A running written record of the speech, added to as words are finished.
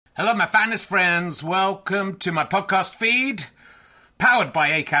Hello, my finest friends. Welcome to my podcast feed, powered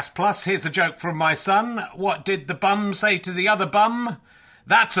by Acast Plus. Here's the joke from my son. What did the bum say to the other bum?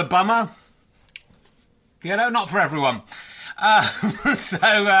 That's a bummer. You know, not for everyone. Look,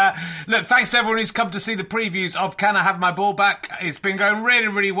 thanks to everyone who's come to see the previews of Can I Have My Ball Back? It's been going really,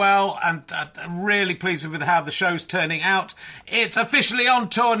 really well, and I'm really pleased with how the show's turning out. It's officially on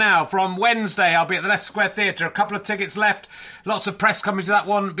tour now. From Wednesday, I'll be at the Leicester Square Theatre. A couple of tickets left. Lots of press coming to that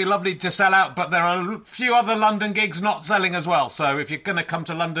one. It'd be lovely to sell out, but there are a few other London gigs not selling as well. So if you're going to come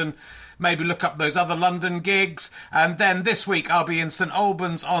to London, maybe look up those other London gigs. And then this week, I'll be in St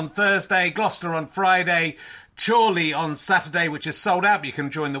Albans on Thursday, Gloucester on Friday, Chorley on Saturday, which is sold out, but you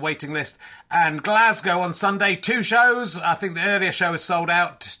can join the waiting list, and Glasgow on Sunday. 2 shows. I think the earlier show is sold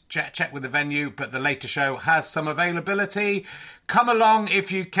out. Check with the venue, but the later show has some availability. Come along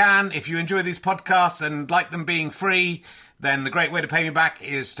if you can. If you enjoy these podcasts and like them being free, then the great way to pay me back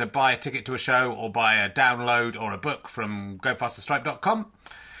is to buy a ticket to a show or buy a download or a book from gofasterstripe.com.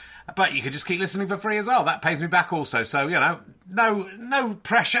 But you can just keep listening for free as well. That pays me back also. So, you know, no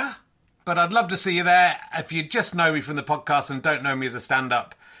pressure. But I'd love to see you there. If you just know me from the podcast and don't know me as a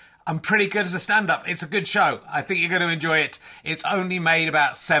stand-up, I'm pretty good as a stand-up. It's a good show. I think you're going to enjoy it. It's only made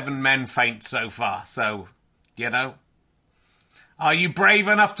about 7 men faint so far. So, you know, are you brave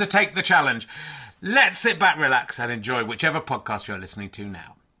enough to take the challenge? Let's sit back, relax, and enjoy whichever podcast you're listening to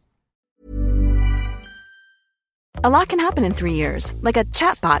now. A lot can happen in 3 years, like a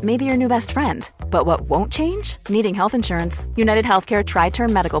chatbot may be your new best friend. But what won't change? Needing health insurance. United Healthcare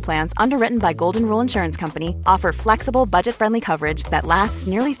Tri-Term Medical Plans, underwritten by Golden Rule Insurance Company, offer flexible, budget-friendly coverage that lasts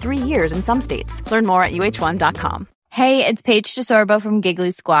nearly 3 years in some states. Learn more at uh1.com. Hey, it's Paige DeSorbo from Giggly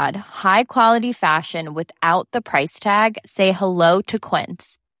Squad. High quality fashion without the price tag. Say hello to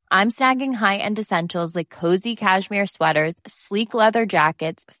Quince. I'm snagging high-end essentials like cozy cashmere sweaters, sleek leather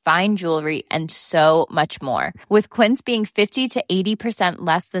jackets, fine jewelry, and so much more. With Quince being 50 to 80%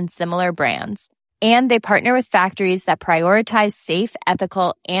 less than similar brands. And they partner with factories that prioritize safe,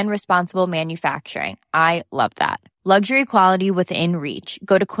 ethical, and responsible manufacturing. I love that. Luxury quality within reach.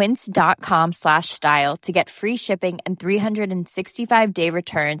 Go to quince.com/style to get free shipping and 365-day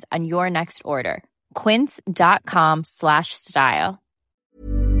returns on your next order. Quince.com/style.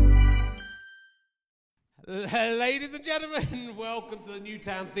 Ladies and gentlemen, welcome to the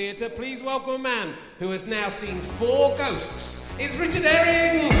Newtown Theatre. Please welcome a man who has now seen 4 ghosts. It's Richard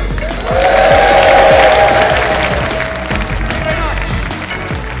Herring! Thank you very much.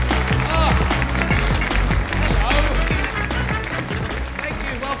 Hello. Thank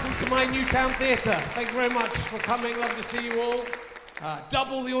you. Welcome to my Newtown Theatre. Thank you very much for coming. Love to see you all.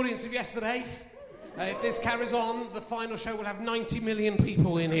 Double the audience of yesterday. If this carries on, the final show will have 90 million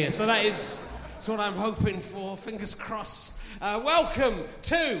people in here. So that's what I'm hoping for. Fingers crossed. Welcome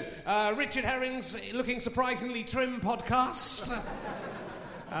to Richard Herring's looking surprisingly trim podcast.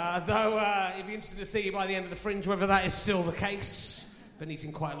 Though you'd be interested to see by the end of the Fringe whether that is still the case. Been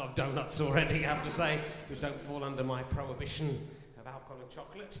eating quite a lot of donuts already, I have to say, which don't fall under my prohibition of alcohol and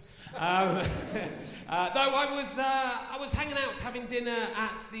chocolate. Though I was hanging out having dinner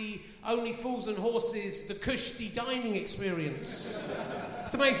at the Only Fools and Horses, the Kushti dining experience.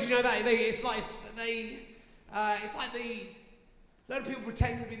 It's amazing, you know that it's like a lot of people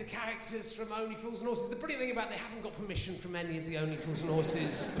pretend to be the characters from Only Fools and Horses. The brilliant thing about it, they haven't got permission from any of the Only Fools and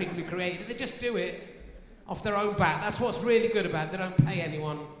Horses people who created it. They just do it off their own bat. That's what's really good about it. They don't pay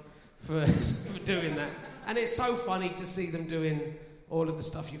anyone for doing that. And it's so funny to see them doing all of the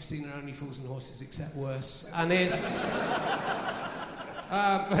stuff you've seen in Only Fools and Horses, except worse. And it's...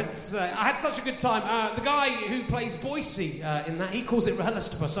 I had such a good time. The guy who plays Boise in that, he calls it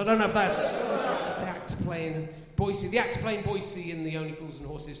Rehelastibus. I don't know if that's the actor playing Boise. The actor playing Boise in the Only Fools and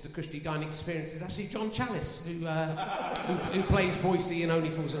Horses, the Kushti Dining Experience, is actually John Challis, who plays Boise in Only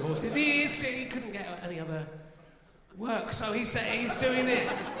Fools and Horses. He couldn't get any other work, so he's doing it.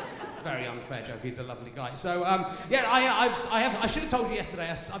 Very unfair joke. He's a lovely guy. So I should have told you yesterday.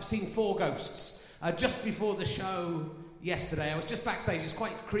 I've seen 4 ghosts just before the show. Yesterday, I was just backstage. It's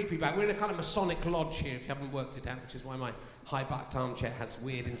quite creepy back. We're in a kind of Masonic lodge here, if you haven't worked it out, which is why my high-backed armchair has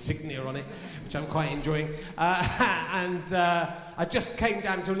weird insignia on it, which I'm quite enjoying. I just came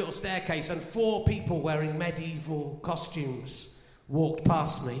down to a little staircase, and 4 people wearing medieval costumes walked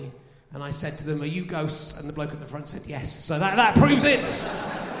past me, and I said to them, "Are you ghosts?" And the bloke at the front said, "Yes." So that proves it.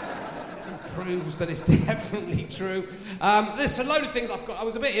 Proves that it's definitely true. There's a load of things I've got. I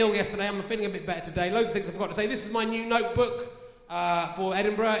was a bit ill yesterday. I'm feeling a bit better today. Loads of things I've got to say. This is my new notebook for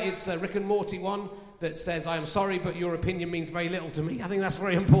Edinburgh. It's a Rick and Morty one that says, "I am sorry, but your opinion means very little to me." I think that's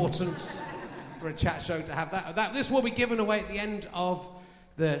very important for a chat show to have that. This will be given away at the end of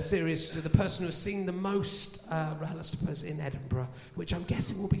the series to the person who has seen the most RHLSTPs in Edinburgh, which I'm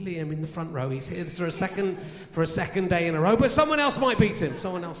guessing will be Liam in the front row. He's here for a second day in a row, but someone else might beat him.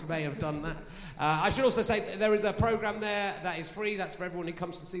 Someone else may have done that. I should also say that there is a programme there that is free. That's for everyone who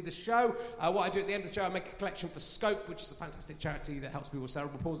comes to see the show. What I do at the end of the show, I make a collection for Scope, which is a fantastic charity that helps people with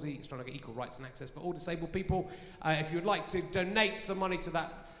cerebral palsy. It's trying to get equal rights and access for all disabled people. If you would like to donate some money to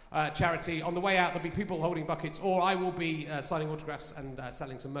that charity, on the way out there'll be people holding buckets, or I will be signing autographs and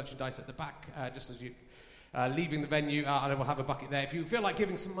selling some merchandise at the back just as you leaving the venue, and I will have a bucket there. If you feel like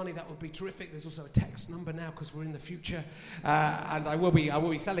giving some money, that would be terrific. There's also a text number now because we're in the future, and I will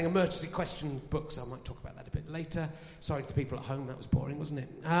be selling emergency question books. I might talk about that a bit later. Sorry to people at home, that was boring, wasn't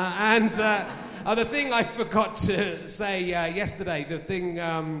it? The thing I forgot to say yesterday, the thing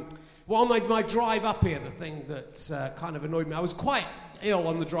on my drive up here, the thing that kind of annoyed me, I was quite ill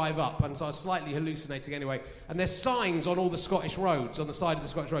on the drive up, and so I was slightly hallucinating anyway, and there's signs on all the Scottish roads, on the side of the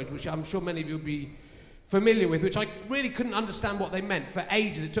Scottish roads, which I'm sure many of you will be familiar with, which I really couldn't understand what they meant for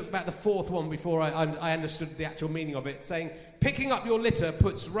ages. It took about the fourth one before I understood the actual meaning of it, saying picking up your litter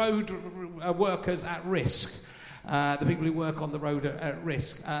puts road workers at risk, the people who work on the road are at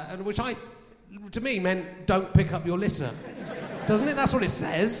risk, and which to me meant don't pick up your litter, doesn't it? That's what it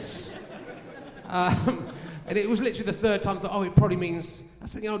says. And it was literally the third time that, it probably means, I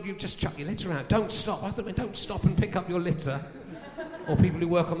said, you just chuck your litter out. Don't stop. I thought, don't stop and pick up your litter, or people who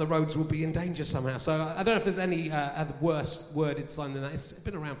work on the roads will be in danger somehow. So I don't know if there's any other worse worded sign than that. It's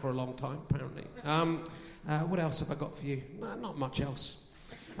been around for a long time, apparently. What else have I got for you? Not much else.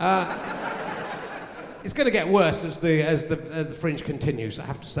 It's going to get worse as the Fringe continues. I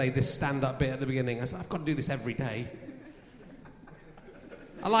have to say, this stand-up bit at the beginning, I've got to do this every day.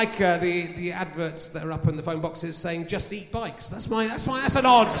 I like the adverts that are up in the phone boxes saying "Just eat bikes." That's an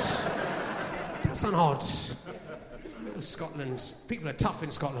odd. That's an odd. Scotland. People are tough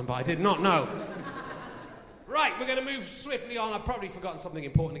in Scotland, but I did not know. Right, we're going to move swiftly on. I've probably forgotten something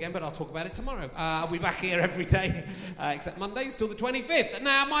important again, but I'll talk about it tomorrow. I'll be back here every day, except Mondays till the 25th.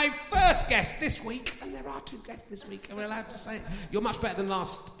 Now, my first guest this week, and there are 2 guests this week, and we're allowed to say it. You're much better than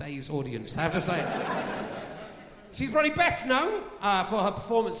last day's audience, I have to say. She's probably best known for her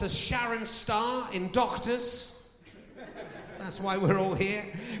performance as Sharon Starr in Doctors. That's why we're all here.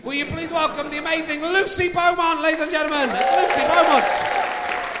 Will you please welcome the amazing Lucy Beaumont, ladies and gentlemen. Lucy Beaumont.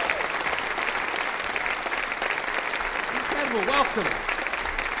 Incredible, welcome.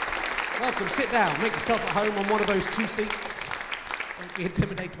 Welcome, sit down. Make yourself at home on one of those 2 seats. Don't be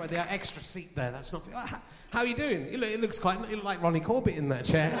intimidated by the extra seat there. That's not... How are you doing? You look like Ronnie Corbett in that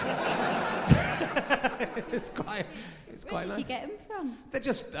chair. It's quite Where nice. did you get them from? They're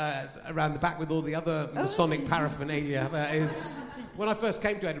just around the back with all the other Masonic paraphernalia. That is, when I first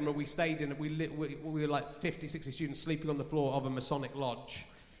came to Edinburgh, we stayed in. We were like 50, 60 students sleeping on the floor of a Masonic lodge,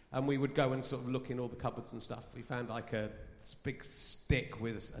 and we would go and sort of look in all the cupboards and stuff. We found like a big stick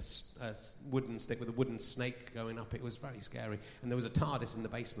with a wooden stick with a wooden snake going up. It was very scary, and there was a TARDIS in the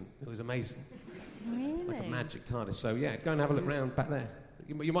basement. It was amazing. Really? Like a magic TARDIS. So yeah, go and have a look round back there.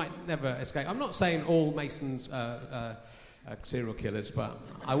 You might never escape. I'm not saying all Masons are serial killers, but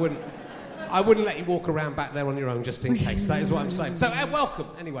I wouldn't let you walk around back there on your own just in case. That is what I'm saying. So welcome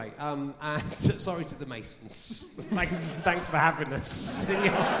anyway. And sorry to the Masons. Thanks for having us. Do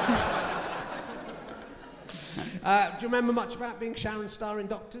you remember much about being Sharon Starr in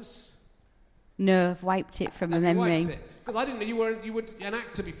Doctors? No, I've wiped it from my memory. Because I didn't know you were an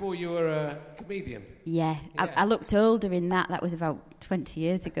actor before you were a comedian. Yeah. I looked older in that. That was about 20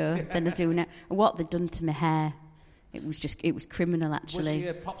 years ago than I do now. What they'd done to my hair, it was criminal, actually. Was she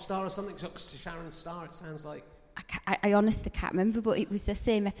a pop star or something? Sharon Starr, it sounds like. I honestly can't remember, but it was the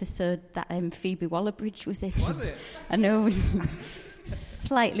same episode that Phoebe Waller-Bridge was in. Was it? I know, it was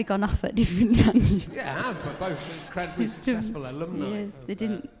slightly gone off at different tangents. Yeah, I have, but both incredibly successful alumni. Yeah,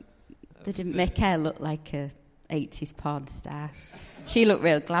 they didn't make her look like a 80s porn star. She looked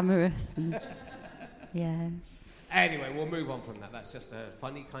real glamorous. And, yeah. Anyway, we'll move on from that. That's just a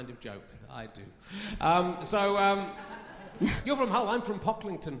funny kind of joke that I do. You're from Hull. I'm from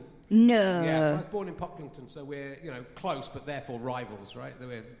Pocklington. No. Yeah, I was born in Pocklington, so we're close, but therefore rivals, right?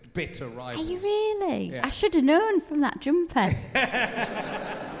 We're bitter rivals. Are you really? Yeah. I should have known from that jumper.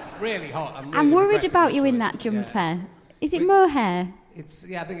 It's really hot. I'm worried about you in that jumper. Yeah. Is it mohair? I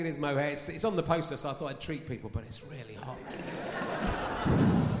think it is mohair. It's on the poster, so I thought I'd treat people, but it's really hot.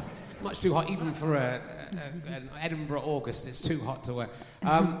 Much too hot, even for an Edinburgh August. It's too hot to wear.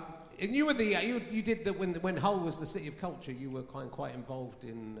 And you were you did when Hull was the city of culture. You were quite involved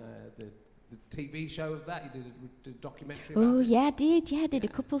in the the TV show of that? You did a documentary Oh, about it? yeah, I did. Yeah, I did a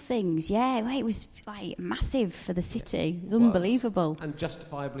couple of things. Yeah, well, it was like massive for the city. It was unbelievable. And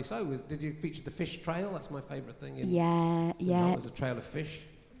justifiably so. Did you feature the fish trail? That's my favourite thing. Yeah. There's a trail of fish.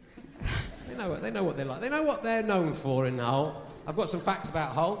 They know what they like. They know what they're known for in Hull. I've got some facts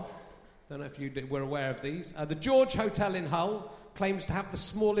about Hull. Don't know if you were aware of these. The George Hotel in Hull claims to have the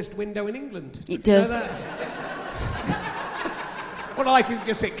smallest window in England. It does. You know that? What I like is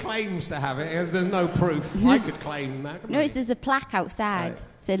just it claims to have it. There's no proof. I could claim that. No, there's a plaque outside.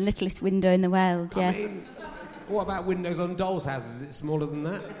 It's the littlest window in the world, yeah. I mean, what about windows on dolls' houses? Is it smaller than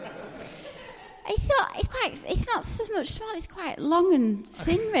that? It's not so much small, it's quite long and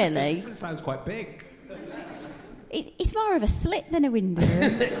thin, really. It sounds quite big. It's more of a slit than a window.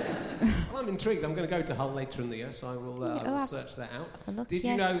 Well, I'm intrigued. I'm going to go to Hull later in the year, so I will search that out. Did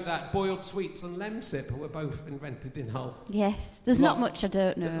you know that boiled sweets and lemsip were both invented in Hull? Yes. There's not much I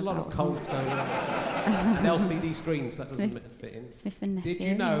don't know. There's a lot of colds going on. And LCD screens, that doesn't fit in. Smith and Nephew. Did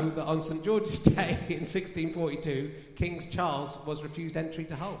you know that on St George's Day in 1642, King Charles was refused entry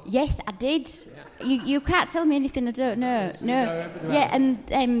to Hull? Yes, I did. Yeah. You can't tell me anything I don't know. So no. You know everything yeah,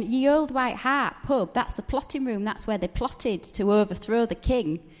 and the Old White Hart pub, that's the plotting room. That's where they plotted to overthrow the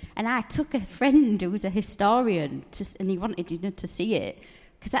king. And I took a friend who was a historian, and he wanted to see it.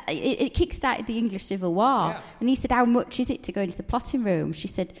 Because it kick-started the English Civil War. Yeah. And he said, how much is it to go into the plotting room? She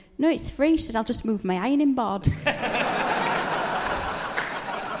said, no, it's free. She said, I'll just move my ironing board.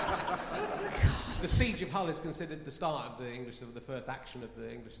 The Siege of Hull is considered the start of the first action of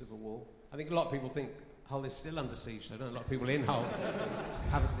the English Civil War. I think a lot of people think Hull is still under siege, so I don't know a lot of people in Hull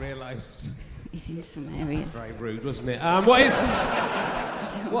haven't realised. He's in some areas. That's very rude, wasn't it? What is...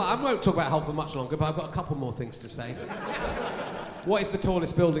 Well, I won't talk about Hull for much longer, but I've got a couple more things to say. What is the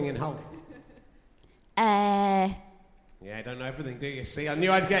tallest building in Hull? Yeah, I don't know everything, do you? See, I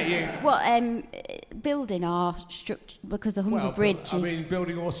knew I'd get you. What, building or structure? Because the Humber Bridge is... I mean,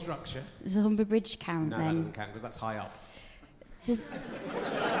 building or structure. Does the Humber Bridge count, No, then? that doesn't count, because that's high up.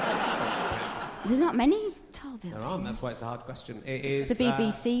 There's not many tall buildings. There aren't, that's why it's a hard question. It is... The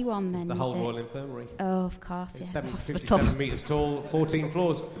BBC one, then, It's the is Hull it? Royal Infirmary. Oh, of course, It's yeah. 57 metres tall, 14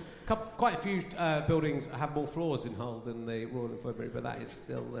 floors. Quite a few buildings have more floors in Hull than the Royal Infirmary, but that is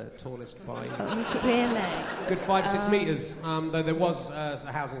still the tallest by... Oh, is it really? Good 5-6 metres, though there was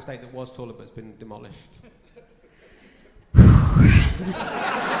a housing estate that was taller, but it's been demolished.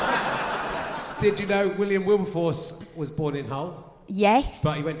 Did you know William Wilberforce was born in Hull? Yes.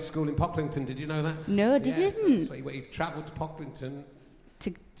 But he went to school in Pocklington, did you know that? No, didn't. So he travelled to Pocklington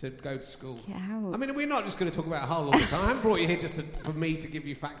to go to school. Get out. I mean, we're not just going to talk about Hull all the time. I haven't brought you here just for me to give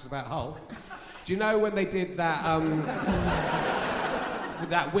you facts about Hull. Do you know when they did that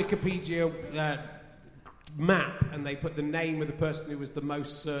that Wikipedia map, and they put the name of the person who was the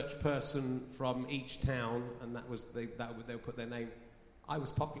most searched person from each town, and that was they would put their name. I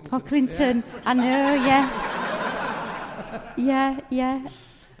was Pocklington. Pocklington, yeah. I know, yeah.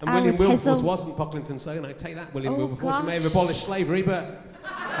 And William Wilberforce wasn't Pocklington, so I take that, William Wilberforce. You may have abolished slavery, but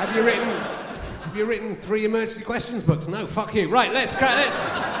have you written 3 emergency questions books? No, fuck you. Right, let's.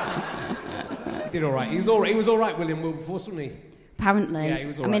 He did all right. He was all right, William Wilberforce, wasn't he? Apparently. Yeah, he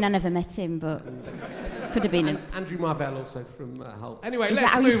was all I mean, right. I never met him, but could have been. Andrew Marvell, also from Hull. Anyway, Is let's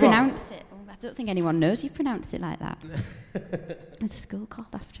that how move you on. pronounce it? Oh, I don't think anyone knows you pronounce it like that. There's a school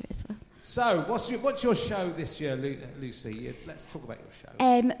called after it as well. So, what's your show this year, Lucy? Let's talk about your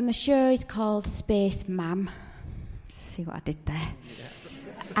show. My show is called Space Mam. See what I did there. Yeah.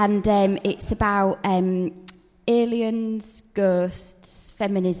 And it's about aliens, ghosts,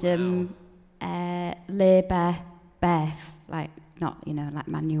 feminism, labour, birth, like not like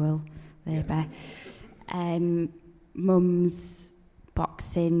manual labour, mums,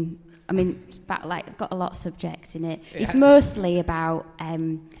 boxing. I mean, it's about I've got a lot of subjects in it. It's mostly about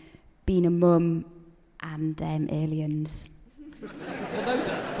being a mum and aliens. Well,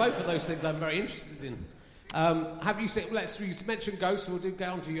 both of those things I'm very interested in. Have you seen? You mentioned ghosts. We'll get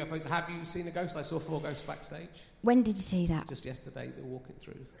on to UFOs. Have you seen a ghost? I saw 4 ghosts backstage. When did you see that? Just yesterday. They were walking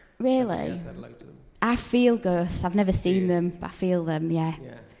through. Really? Said hello to them. I feel ghosts. I've never seen them, but I feel them. Yeah.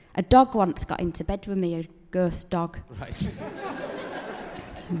 A dog once got into bed with me. A ghost dog. Right.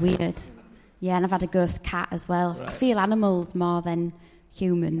 Weird. Yeah, and I've had a ghost cat as well. Right. I feel animals more than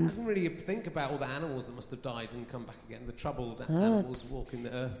humans. I didn't really think about all the animals that must have died and come back again. The trouble that animals walking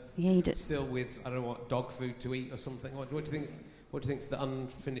the earth. Yeah, you do. Still with, I don't know what, dog food to eat or something. What do you think? What do you think's the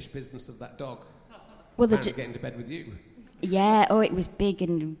unfinished business of that dog? Well, get into bed with you. Yeah. Oh, it was big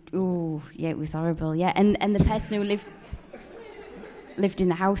and it was horrible. Yeah, and the person who lived in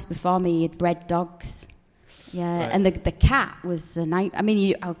the house before me had bred dogs, Yeah, Right. and the cat was a night. I mean,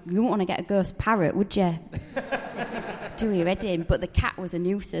 you wouldn't want to get a ghost parrot, would you? Do your head in. But the cat was a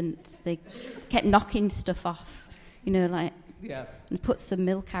nuisance. They kept knocking stuff off, like. Yeah. And put some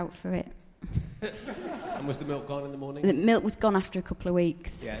milk out for it. And was the milk gone in the morning? The milk was gone after a couple of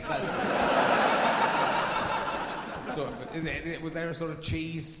weeks. Yeah, that's sort of, was there a sort of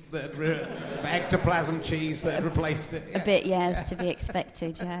cheese ectoplasm cheese that had replaced it? Yeah. A bit, as to be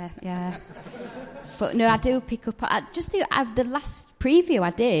expected, yeah. But no, I do pick up. The last preview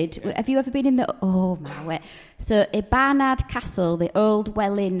I did. Yeah. Have you ever been in the? Oh my word! So, at Barnard Castle, the Old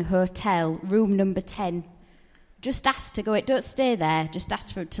Welin Hotel, room number 10. Just ask to go. Don't stay there. Just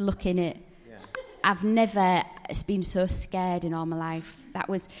ask for to look in it. Yeah. I've never been so scared in all my life. That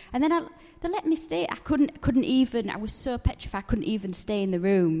was, and then they let me stay. I couldn't even. I was so petrified. I couldn't even stay in the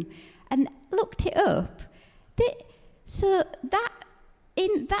room. And looked it up.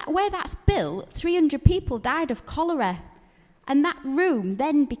 Where that's built, 300 people died of cholera, and that room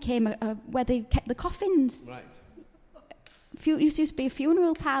then became where they kept the coffins. Right. It used to be a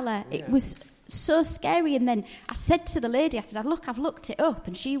funeral parlour. Yeah. It was so scary. And then I said to the lady, I've looked it up,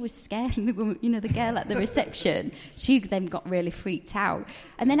 and she was scared. The woman, the girl at the reception, she then got really freaked out.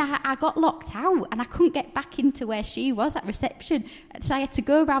 And then I got locked out, and I couldn't get back into where she was at reception. So I had to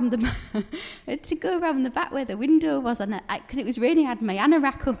go around the back where the window was, and because it was raining, I had my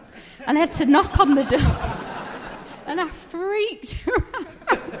anorak up, and I had to knock on the door. And I freaked out.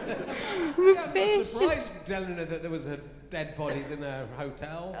 My face I'm surprised telling her that there was dead bodies in a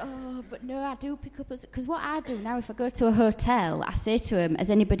hotel. Oh, but no, I do pick up... Because what I do now, if I go to a hotel, I say to them,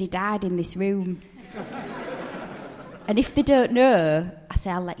 has anybody died in this room? And if they don't know, I say,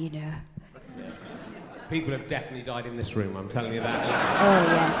 I'll let you know. People have definitely died in this room, I'm telling you that. Oh,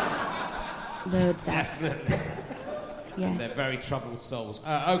 yes. Loads of. Definitely. Yeah. They're very troubled souls.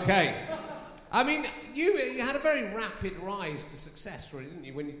 Okay. I mean, you had a very rapid rise to success, really, didn't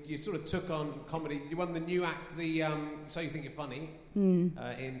you? When you sort of took on comedy, you won the new act, So You Think You're Funny,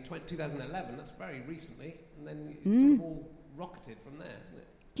 in 2011. That's very recently, and then it sort of all rocketed from there, isn't it?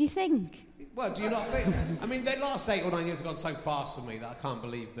 Do you think? Well, do you not think? I mean, the last 8 or 9 years have gone so fast for me that I can't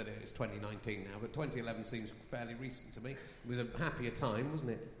believe that it's 2019 now. But 2011 seems fairly recent to me. It was a happier time,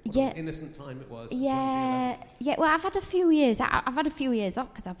 wasn't it? What an innocent time it was. Yeah. Well, I've had a few years. I've had a few years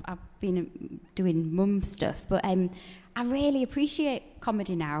off because I've been doing mum stuff. But I really appreciate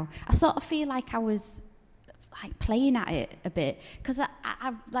comedy now. I sort of feel like I was like playing at it a bit because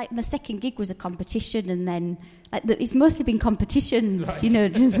I like my second gig was a competition, and then it's mostly been competitions,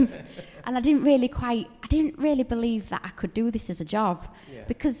 right. Just. And I didn't really believe that I could do this as a job,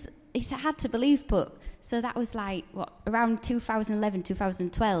 because it's hard to believe. But so that was around 2011,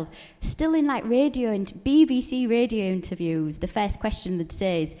 2012. Still in radio and BBC radio interviews, the first question they'd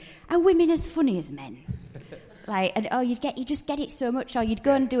say is, "Are women as funny as men?" You just get it so much. Or you'd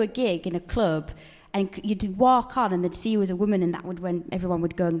go and do a gig in a club, and you'd walk on, and they'd see you as a woman, and that would when everyone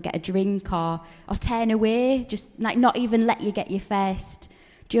would go and get a drink or turn away, just not even let you get your first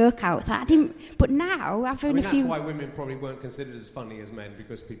joke out. So I didn't. But now I've heard a few. That's why women probably weren't considered as funny as men,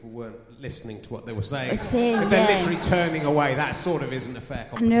 because people weren't listening to what they were saying. If they're literally turning away, that sort of isn't a fair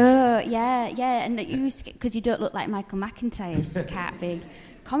competition. No, yeah, and because you don't look like Michael McIntyre, so you can't be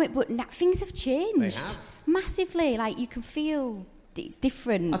comic. But things have changed massively. You can feel it's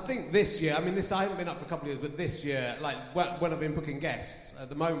different. I think this year, I haven't been up for a couple of years, but this year, when I've been booking guests, at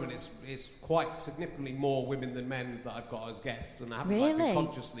the moment it's quite significantly more women than men that I've got as guests, and I haven't been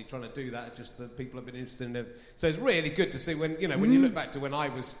consciously trying to do that, just that people have been interested in it. So it's really good to see when you look back to when I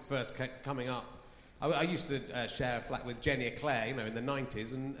was first coming up. I used to share a flat with Jenny Eclair, in the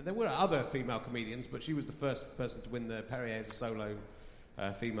 90s, and there were other female comedians, but she was the first person to win the Perrier as a solo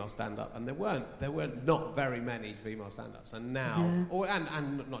female stand-up, and there were not very many female stand-ups, and now,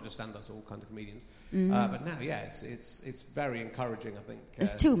 and not just stand-ups, all kinds of comedians, but now, it's very encouraging, I think.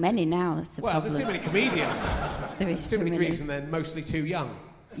 There's too many now. That's the problem. There's too many comedians. There is too many comedians, and they're mostly too young.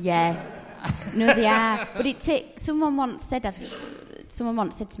 Yeah, no, they are. But someone once said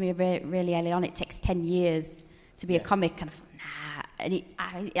to me really early on, it takes 10 years to be a comic, and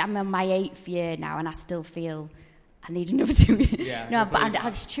I'm on my 8th year now, and I still feel I need another 2 years. Yeah, no, but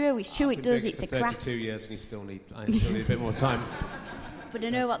it's true. It's true. It does. It's a craft. 32 years, and I still need a bit more time. But I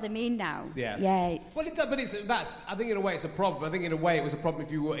know what they mean now. Yeah. Yeah. Well, it does, but that's. I think in a way it's a problem. I think in a way it was a problem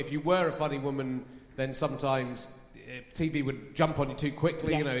if you were a funny woman. Then sometimes TV would jump on you too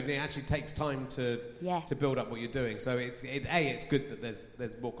quickly, and it actually takes time to build up what you're doing. So it's good that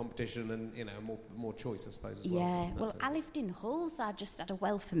there's more competition and more choice, I suppose. As well. Yeah. Well, I lived in Hull, so I just had a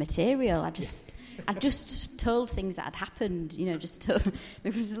wealth of material. I just told things that had happened. There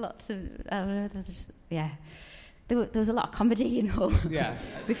was lots of there was a lot of comedy in Hull. Yeah.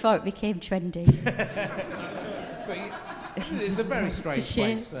 Before it became trendy. But it's a very strange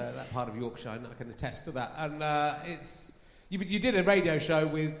place, that part of Yorkshire, and I can attest to that. And you did a radio show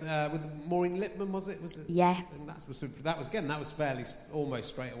with Maureen Lipman, was it? Yeah. And that was fairly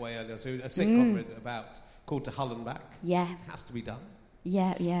almost straight away earlier. So a sitcom called To Hull and Back. Yeah. Has to be done.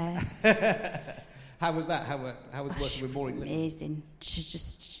 Yeah. How was that? How was working with Maureen Lipman? Amazing.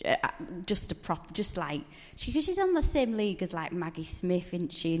 She's she's on the same league as like Maggie Smith,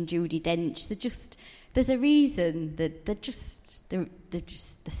 isn't she, and Judi Dench. There's a reason that they're just the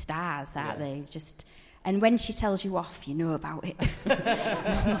stars, aren't they? And when she tells you off, you know about it.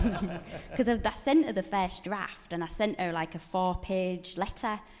 Because I sent her the first draft, and I sent her like a 4-page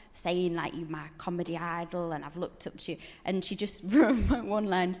letter saying like you're my comedy idol, and I've looked up to you. And she just wrote one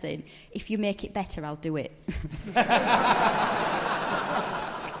line saying, "If you make it better, I'll do it."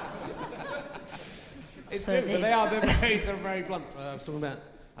 It's good, but they're very blunt. I was talking about.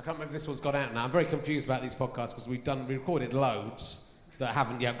 I can't remember if this one's gone out now. I'm very confused about these podcasts because we recorded loads that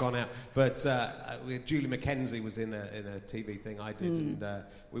haven't yet gone out. But Julie McKenzie was in a TV thing I did, and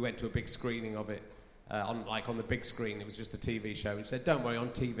we went to a big screening of it. On the big screen, it was just a TV show. And she said, "Don't worry, on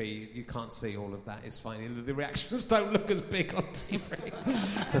TV you can't see all of that. It's fine. The reactions don't look as big on TV."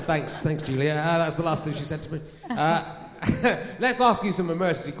 So thanks, Julia. That's the last thing she said to me. Let's ask you some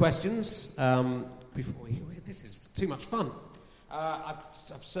emergency questions before this is too much fun.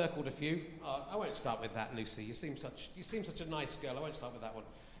 I've circled a few. I won't start with that, Lucy. You seem such a nice girl. I won't start with that one.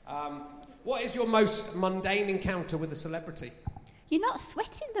 What is your most mundane encounter with a celebrity? You're not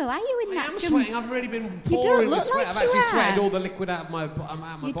sweating though, are you? I am sweating. I've really been pouring the sweat. I've actually sweated all the liquid out of my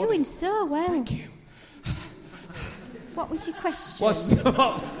body. You're doing so well. Thank you. What was your question?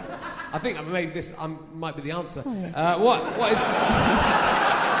 I think I made this. Might be the answer.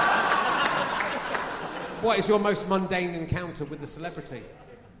 What is your most mundane encounter with a celebrity?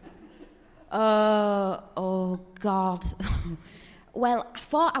 Oh God. Well, I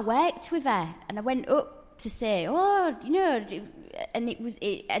thought I worked with her, and I went up to say,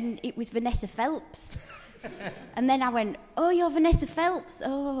 and it was Vanessa Phelps. And then I went, "Oh, you're Vanessa Phelps."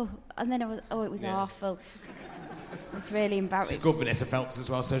 Oh, and then it was awful. It was really embarrassing. She's called Vanessa Phelps as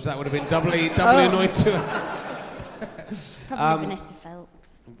well, so that would have been doubly annoying to her. Probably Vanessa Phelps.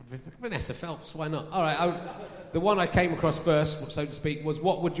 Vanessa Phelps, why not? All right, the one I came across first, so to speak, was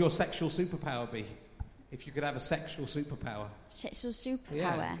what would your sexual superpower be? If you could have a sexual superpower. Sexual superpower?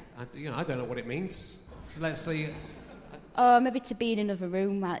 Yeah. I don't know what it means. So let's see. Oh, maybe to be in another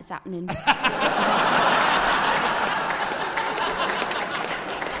room while it's happening.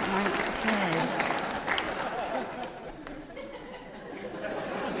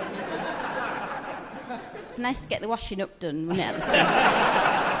 Nice to get the washing up done, wouldn't it, at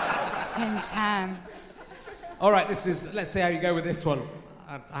the same time? All right, let's see how you go with this one.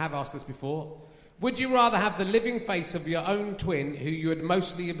 I have asked this before. Would you rather have the living face of your own twin, who you had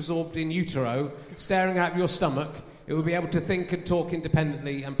mostly absorbed in utero, staring out of your stomach? It would be able to think and talk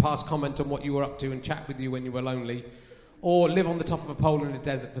independently and pass comment on what you were up to and chat with you when you were lonely. Or live on the top of a pole in a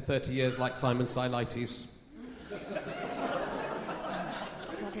desert for 30 years like Simon Stylites.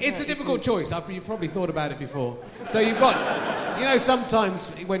 It's a difficult choice. You've probably thought about it before. So you've got... sometimes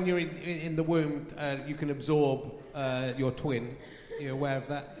when you're in the womb, you can absorb your twin. You're aware of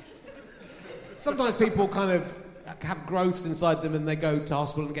that? Sometimes people kind of have growths inside them and they go to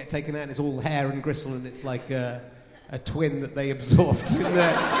hospital and get taken out and it's all hair and gristle and it's like a twin that they absorbed in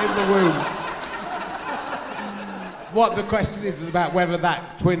the womb. What the question is about whether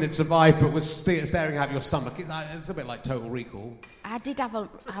that twin had survived but was staring out of your stomach. It's a bit like Total Recall. I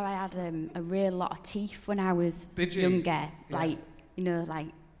had a real lot of teeth when I was younger. Yeah.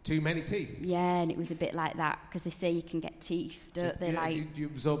 Too many teeth? Yeah, and it was a bit like that, because they say you can get teeth, don't they? You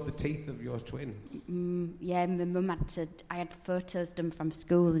absorb the teeth of your twin? Yeah, my mum I had photos done from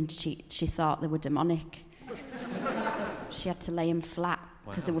school, and she thought they were demonic. She had to lay them flat,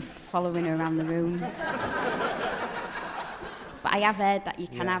 because they were following her around the room. But I have heard that you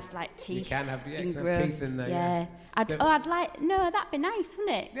can have, teeth. You can have, teeth in there, yeah. That'd be nice,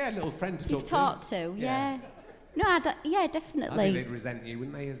 wouldn't it? Yeah, a little friend to talk to. Yeah. No, definitely. I think they'd resent you,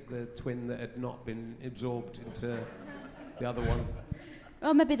 wouldn't they, as the twin that had not been absorbed into the other one?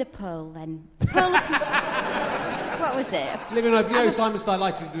 Well, maybe the pearl, then. What was it? Living on, Simon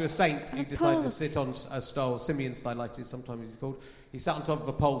Stylites was a saint who decided to sit on a stole. Simeon Stylites, sometimes he's called. He sat on top of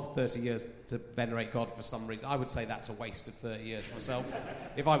a pole for 30 years to venerate God for some reason. I would say that's a waste of 30 years myself.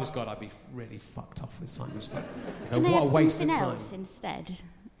 If I was God, I'd be really fucked off with Simon Stylites. Can I what have a waste something of time. else instead?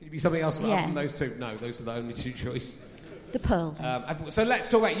 Could it be something else Yeah. other than those two? No, those are the only two choices. The pearl. So let's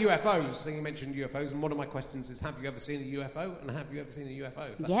talk about UFOs. So you mentioned UFOs, and one of my questions is, have you ever seen a UFO? And have you ever seen a UFO?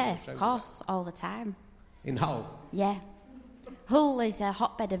 Yeah, of course, all the time. In Hull? Yeah. Hull is a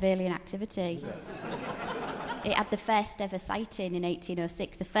hotbed of alien activity. It had the first ever sighting in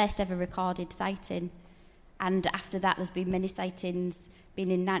 1806, the first ever recorded sighting. And after that, there's been many sightings. Been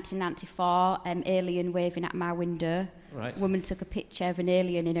in 1994, alien waving at my window. Right. Woman took a picture of an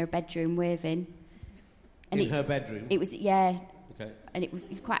alien in her bedroom waving. And in her bedroom? It was, yeah. Okay. And it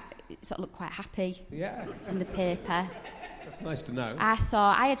sort of looked quite happy. Yeah. It was in the paper. That's nice to know.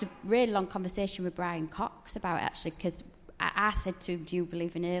 I had a really long conversation with Brian Cox about it, actually, because I said to him, do you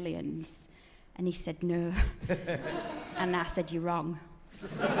believe in aliens? And he said, no. And I said, you're wrong.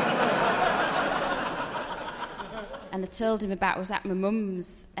 And I told him I was at my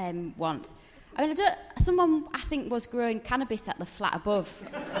mum's once. I mean, someone, I think, was growing cannabis at the flat above.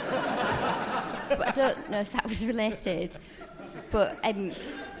 But I don't know if that was related. But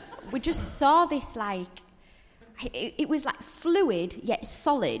we just saw this, like, it was like fluid, yet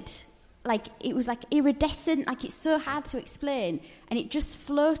solid. Like, it was like iridescent, like it's so hard to explain. And it just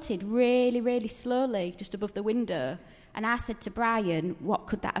floated really, really slowly just above the window. And I said to Brian, what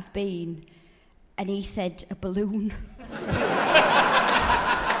could that have been? And he said, a balloon.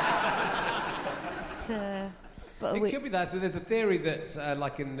 It could be that. So there's a theory that,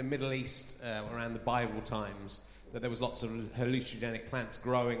 like in the Middle East, around the Bible times, that there was lots of hallucinogenic plants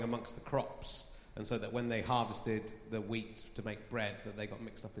growing amongst the crops. And so that when they harvested the wheat to make bread, that they got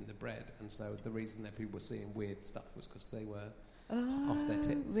mixed up in the bread. And so the reason that people were seeing weird stuff was because they were off their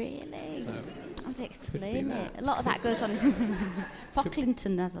tits. Really? So, I'll to explain it. A lot of that goes on.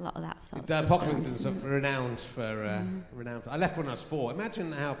 Pocklington has a lot of that sort of stuff. Pocklington's renowned for. I left when I was 4.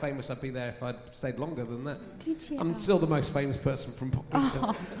 Imagine how famous I'd be there if I'd stayed longer than that. Did you? I'm still the most famous person from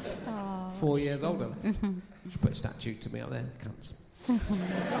Pocklington. 4 years older. Should put a statue to me up there. Cunts.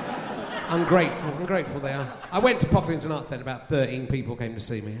 Ungrateful they are. I went to Pocklington Arts Centre, about 13 people came to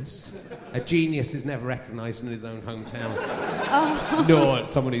see me. A genius is never recognised in his own hometown. Oh. Nor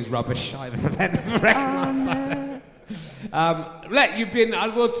someone who's rubbish either. They're never recognised either.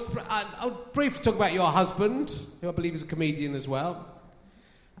 I'll briefly talk about your husband, who I believe is a comedian as well.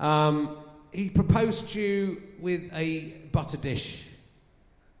 He proposed to you with a butter dish.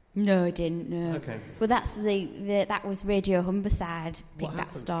 No, I didn't. No. Okay. Well, that's that was Radio Humberside. Picked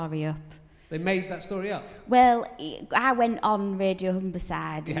that story up. They made that story up. Well, I went on Radio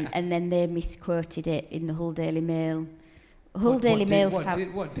Humberside, and then they misquoted it in the Hull Daily Mail. What did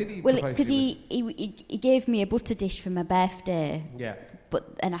he propose? Because he gave me a butter dish for my birthday. Yeah.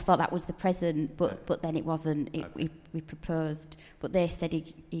 And I thought that was the present, but then it wasn't. We proposed, but they said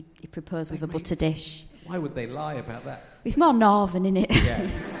he proposed with a butter dish. Why would they lie about that? It's more northern, isn't it? Yeah.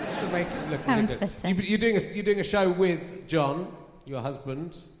 It makes it look Sounds ridiculous. better. You're doing a show with John, your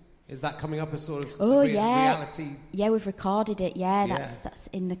husband. Is that coming up as sort of reality? Yeah, we've recorded it. Yeah, that's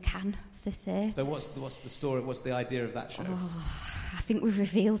in the can, as they say. So what's the story? What's the idea of that show? I think we've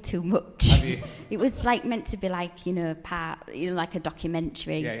revealed too much. Have you? It was like meant to be like like a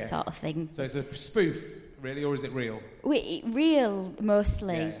documentary sort of thing. So it's a spoof, really, or is it real? Real,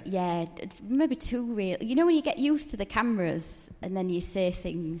 mostly. Yeah, maybe too real. You know when you get used to the cameras and then you say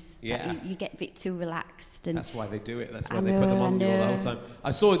things, you get a bit too relaxed. And that's why they do it. That's why they put them on you all the whole time.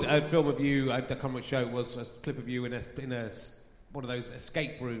 I saw a film of you. I can't remember what show it was. A clip of you in a one of those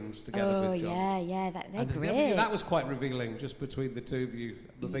escape rooms together with John. They're great. That was quite revealing, just between the two of you,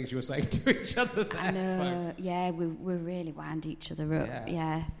 the things you were saying to each other there. I know, we really wound each other up,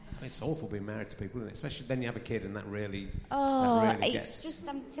 yeah. It's awful being married to people, isn't it? Especially then you have a kid and that really it's just,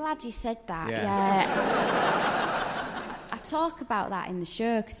 I'm glad you said that, yeah. I talk about that in the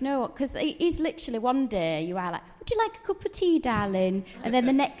show, because it is literally one day you are like, would you like a cup of tea, darling? And then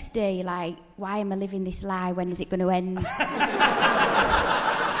the next day you're like, why am I living this lie? When is it going to end?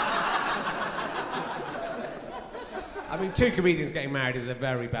 I mean, two comedians getting married is a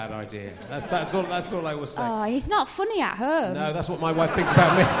very bad idea. That's all I will say. Oh, he's not funny at home. No, that's what my wife thinks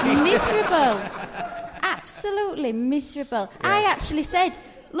about me. Miserable. Absolutely miserable. Yeah. I actually said,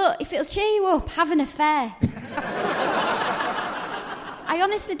 look, if it'll cheer you up, have an affair. I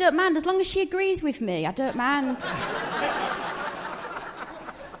honestly don't mind. As long as she agrees with me, I don't mind.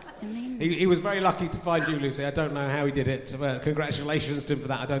 He was very lucky to find you, Lucy. I don't know how he did it. Congratulations to him for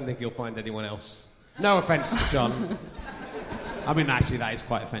that. I don't think he'll find anyone else. No offence to John. I mean, actually, that is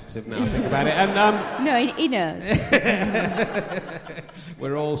quite offensive now I think about it. And No, he knows.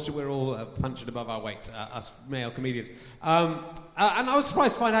 we're all punching above our weight, us male comedians. And I was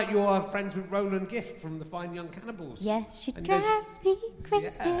surprised to find out you're friends with Roland Gift from the Fine Young Cannibals. Yeah, she And drives me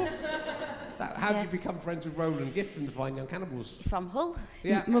crazy. Yeah. How did you become friends with Roland Gift from the Fine Young Cannibals? He's from Hull.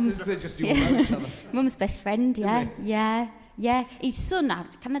 Yeah, Mum's, this is just you all know each other. Mum's best friend, yeah. Is it? Yeah. His son,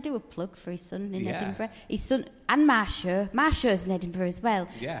 can I do a plug for his son in Yeah. Edinburgh? His son, and Marsha's in Edinburgh as well.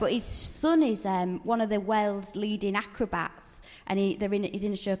 Yeah. But his son is one of the world's leading acrobats, and he's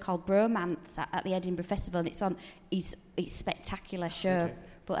in a show called Bromance at the Edinburgh Festival, and it's a spectacular show.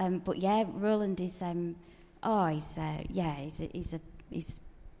 Okay. But yeah, Roland is, he's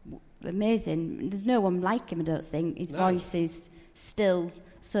amazing. There's no one like him, I don't think. His voice is still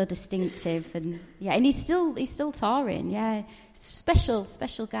so distinctive, and he's still touring. Yeah, special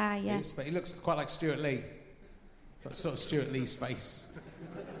guy. Yeah, He looks quite like Stuart Lee. Got sort of Stuart Lee's face.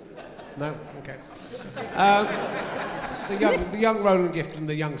 No, okay. The young Roland Gift and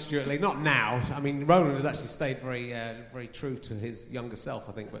the young Stuart Lee. Not now. I mean, Roland has actually stayed very true to his younger self,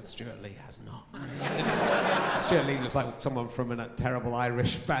 I think, but Stuart Lee has not. Stuart Lee looks like someone from a terrible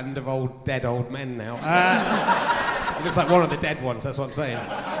Irish band of dead old men now. He looks like one of the dead ones. That's what I'm saying.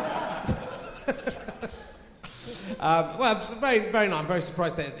 Well, it's very, very nice. I'm very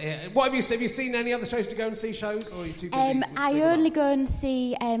surprised that. What have you seen? Any other shows to go and see shows, or are you too busy? I only go and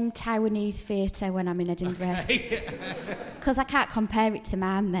see Taiwanese theatre when I'm in Edinburgh, because I can't compare it to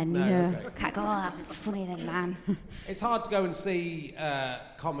man. Then Okay. I can't go. Oh, that's funny then, man. It's hard to go and see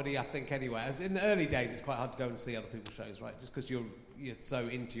comedy, I think. Anyway, in the early days, it's quite hard to go and see other people's shows, right? Just because you're so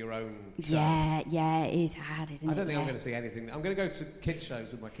into your own show. Yeah, it is hard, isn't it? I don't think I'm going to see anything. I'm going to go to kids'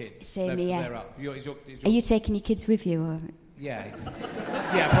 shows with my kids. Same here. They're up. Are you taking your kids with you? Or? Yeah, probably.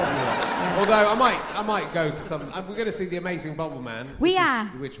 Yeah. Although I might go to some. We're going to see The Amazing Bubble Man.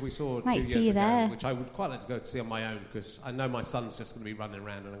 Which we saw 2 years ago. There. Which I would quite like to go to see on my own, because I know my son's just going to be running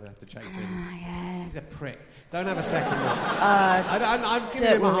around and I'm going to have to chase him. Yeah. He's a prick. Don't have a second one. I'm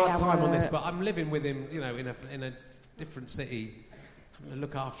giving him a hard time on this, but I'm living with him, in a different city. I'm going to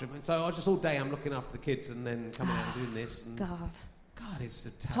look after him, and so just all day I'm looking after the kids and then coming out and doing this. And God, it's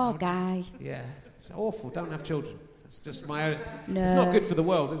a terrible. Poor guy. Yeah, it's awful. Don't have children. It's just my own. No. It's not good for the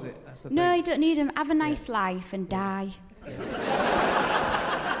world, is it? That's the No, thing. you don't need them. Have a nice life and die.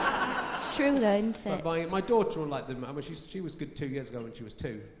 It's true, though, isn't it? But my daughter will like them. I mean, she was good 2 years ago when she was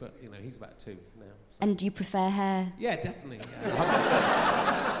 2, but he's about 2 now. So. And do you prefer her? Yeah, definitely.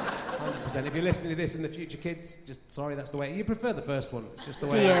 Yeah, 100%. If you're listening to this in the future, kids, just sorry, that's the way. You prefer the first one. It's just the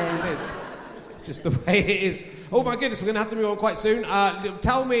way it is. It's just the way it is. Oh my goodness, we're going to have to move on quite soon.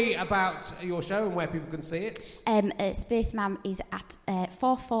 Tell me about your show and where people can see it. Space Mam is at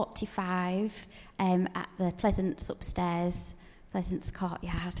 4:45 at the Pleasance upstairs, Pleasance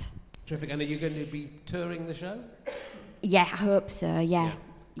Courtyard. Terrific. And are you going to be touring the show? Yeah, I hope so. Yeah.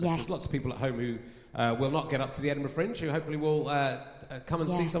 There's lots of people at home who will not get up to the Edinburgh Fringe, who hopefully will come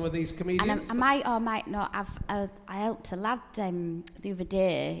and see some of these comedians. And I might or might not have. I helped a lad the other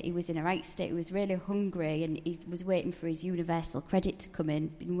day. He was in a right state. He was really hungry, and he was waiting for his universal credit to come in.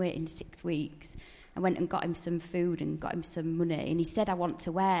 Been waiting 6 weeks. I went and got him some food and got him some money, and he said, "I want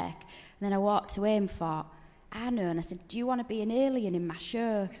to work." And then I walked away and thought, "I know." And I said, "Do you want to be an alien in my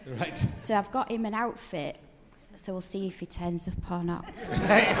show?" Right. So I've got him an outfit. So we'll see if he turns up or not.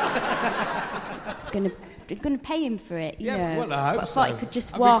 I'm gonna pay him for it, you know. Well, I hope but I thought so. he could just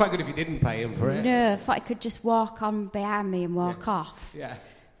It'd walk. be quite good if you didn't pay him for it. No, I thought he could just walk on behind me and walk off. Yeah.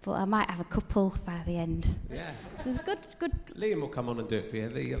 But I might have a couple by the end. Yeah. So it's a good Liam will come on and do it for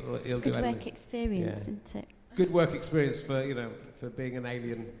you. He'll do work anything. experience, isn't it? Good work experience for being an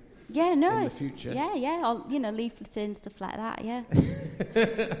alien. Yeah, no, in the it's future. Yeah, or leafleting and stuff like that. Yeah.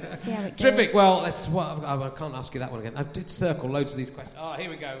 See how it goes. Terrific. Well, that's what I can't ask you that one again. I did circle loads of these questions. Oh, here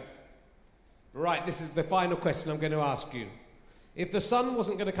we go. Right, this is the final question I'm going to ask you. If the sun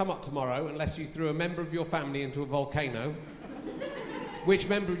wasn't going to come up tomorrow unless you threw a member of your family into a volcano, which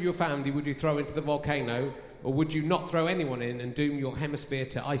member of your family would you throw into the volcano, or would you not throw anyone in and doom your hemisphere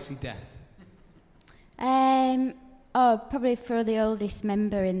to icy death? Probably throw the oldest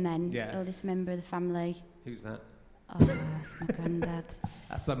member in then. Yeah. Oldest member of the family. Who's that? Oh, that's my granddad.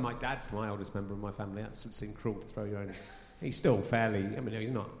 That's my dad's my oldest member of my family. That would seem cruel to throw your own. He's still fairly. I mean,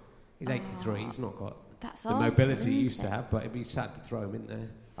 he's not. He's 83. He's not got That's the awful, mobility he isn't used to it? have. But it'd be sad to throw him in there.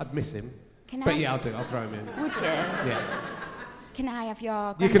 I'd miss him. I'll do. I'll throw him in. Would you? Yeah. Can I have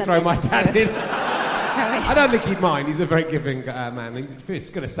your You can throw my dad in. I I don't think he'd mind. He's a very giving man. He's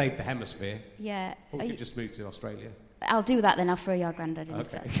going to save the hemisphere. Yeah. Or we could just move to Australia. I'll do that then. I'll throw your granddad in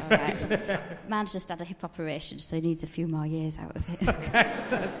if that's all right. Man's just had a hip operation, so he needs a few more years out of it. Okay,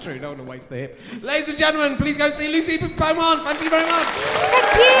 that's true. Don't want to waste the hip. Ladies and gentlemen, please go see Lucy Beaumont. Thank you very much.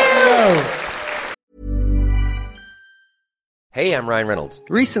 Thank you. Hey, I'm Ryan Reynolds.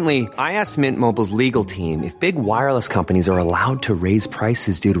 Recently, I asked Mint Mobile's legal team if big wireless companies are allowed to raise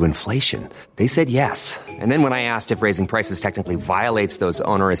prices due to inflation. They said yes. And then when I asked if raising prices technically violates those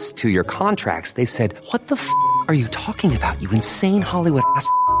onerous 2-year contracts, they said, "What the f*** are you talking about, you insane Hollywood ass?"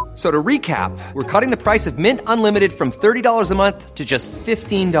 So to recap, we're cutting the price of Mint Unlimited from $30 a month to just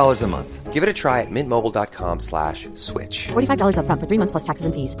 $15 a month. Give it a try at mintmobile.com/switch. $45 up front for 3 months plus taxes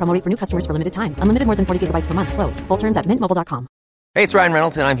and fees. Promo rate for new customers for limited time. Unlimited more than 40 gigabytes per month. Slows full terms at mintmobile.com. Hey, it's Ryan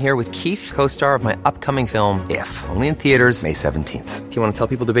Reynolds, and I'm here with Keith, co-star of my upcoming film, If, only in theaters May 17th. Do you want to tell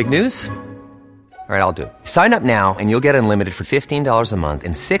people the big news? All right, I'll do it. Sign up now and you'll get unlimited for $15 a month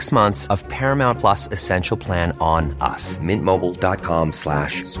and 6 months of Paramount Plus Essential Plan on us.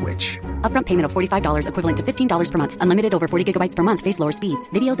 mintmobile.com/switch. Upfront payment of $45 equivalent to $15 per month. Unlimited over 40 gigabytes per month. Face lower speeds.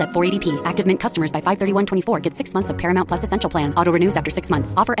 Videos at 480p. Active Mint customers by 531.24 get 6 months of Paramount Plus Essential Plan. Auto renews after 6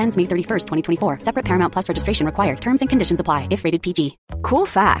 months. Offer ends May 31st, 2024. Separate Paramount Plus registration required. Terms and conditions apply if rated PG. Cool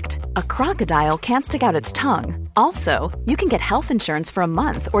fact, a crocodile can't stick out its tongue. Also, you can get health insurance for a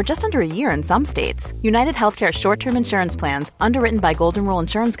month or just under a year in some states. United Healthcare short-term insurance plans, underwritten by Golden Rule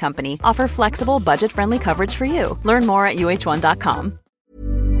Insurance Company, offer flexible, budget-friendly coverage for you. Learn more at uh1.com.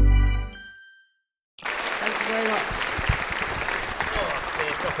 Thank you very much.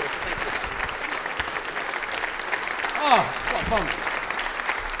 Oh, what fun.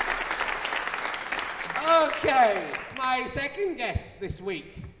 Okay, my second guest this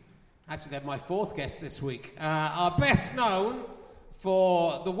week. Actually, they're my fourth guest this week. Are best known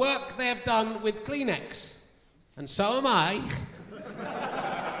for the work they have done with Kleenex. And so am I.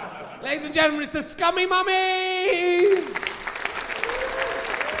 Ladies and gentlemen, it's the Scummy Mummies!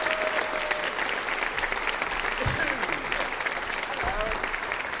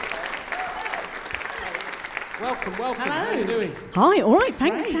 Welcome. Hello. How are you doing? Hi, all right,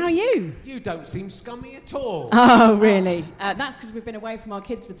 thanks. Great. How are you? You don't seem scummy at all. Oh, really? That's because we've been away from our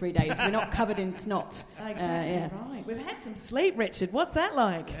kids for 3 days. We're not covered in snot. Exactly Yeah. right. We've had some sleep, Richard. What's that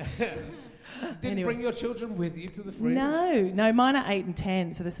like? Didn't bring your children with you to the fridge? No, mine are 8 and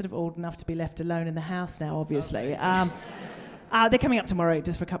 10, so they're sort of old enough to be left alone in the house now, obviously. Okay. They're coming up tomorrow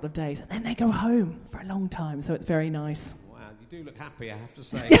just for a couple of days, and then they go home for a long time, so it's very nice. Wow, you do look happy, I have to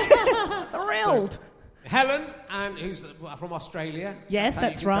say. Thrilled! Helen, and who's from Australia. Yes,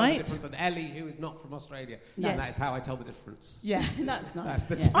 That's, that's how you can right. tell the difference. And Ellie, who is not from Australia. Yes. And that is how I tell the difference. Yeah. That's nice.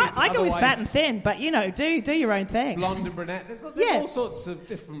 That's the Yeah. tip. I go with fat Otherwise, and thin, but, you know, do your own thing. blonde and brunette. There's Yeah. all sorts of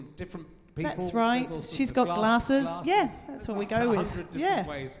different people. That's right. There's all sorts She's of got glasses. Yeah, that's There's what we up to go with. 100 different Yeah.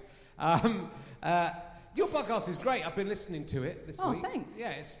 ways. Your podcast is great. I've been listening to it this Oh, week. thanks.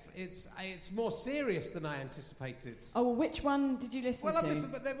 Yeah, it's more serious than I anticipated. Oh, well, which one did you listen Well, to? I've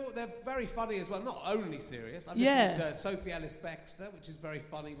listened, but they're very funny as well. Not only serious. I've Yeah. listened to Sophie Ellis Bextor, which is very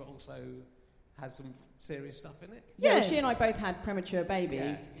funny, but also has some serious stuff in it. Yeah, well, Yeah. she and I both had premature babies,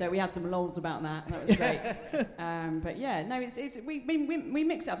 Yeah. so we had some lols about that. That was great. But yeah, no, we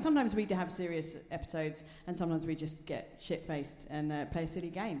mix it up. Sometimes we do have serious episodes, and sometimes we just get shit-faced and play a silly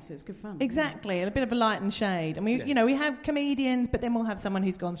game. So it's good fun. Exactly, and a bit of a light and shade. And we, Yes. you know, we have comedians, but then we'll have someone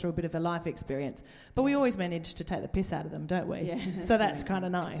who's gone through a bit of a life experience. But we always manage to take the piss out of them, don't we? Yeah, So that's absolutely. kind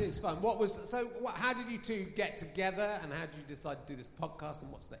of It is nice. fun. How did you two get together, and how did you decide to do this podcast,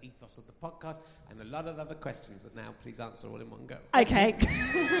 and what's the ethos of the podcast, and a lot of other questions that now please answer all in one go. Okay.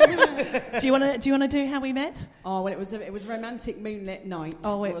 do you want to do how we met? Oh well, it was a romantic moonlit night.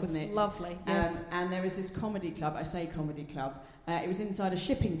 Oh, it wasn't was it? lovely, yes. And there was this comedy club. I say comedy club. It was inside a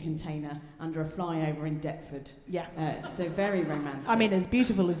shipping container under a flyover in Deptford. Yeah. So very romantic. I mean, as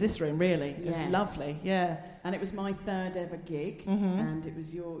beautiful as this room, really. It's Yes. lovely. Yeah. And it was my third ever gig, and it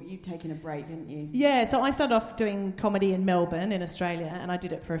was you taking a break, didn't you? Yeah, so I started off doing comedy in Melbourne, in Australia, and I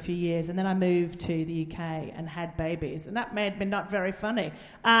did it for a few years, and then I moved to the UK and had babies, and that made me not very funny.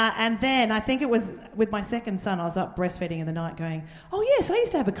 And then I think it was with my second son, I was up breastfeeding in the night going, oh yes, I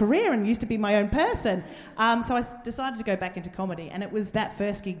used to have a career and used to be my own person. So I decided to go back into comedy, and it was that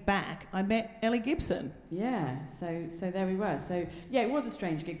first gig back, I met Ellie Gibson. Yeah, so there we were. So, yeah, it was a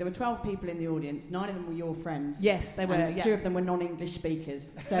strange gig. There were 12 people in the audience. 9 of them were your friends. Yes, they were, And yeah. 2 of them were non-English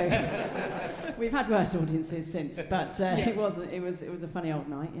speakers. So we've had worse audiences since, but it was a funny old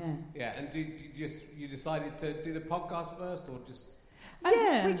night, yeah. Yeah, and you decided to do the podcast first, or just...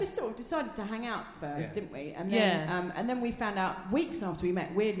 Yeah. We just sort of decided to hang out first, Yeah. didn't we? And then, Yeah. and then we found out weeks after we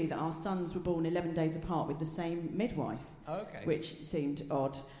met, weirdly, that our sons were born 11 days apart with the same midwife, Okay. which seemed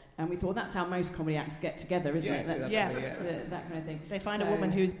odd. And we thought that's how most comedy acts get together, isn't it? That kind of thing. They find a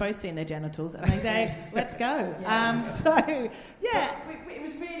woman who's both seen their genitals and they say, let's go. It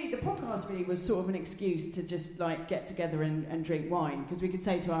was really, the podcast really was sort of an excuse to just like get together and drink wine, because we could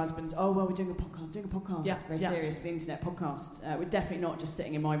say to our husbands, oh, well, we're doing a podcast, very serious for the internet podcast. We're definitely not just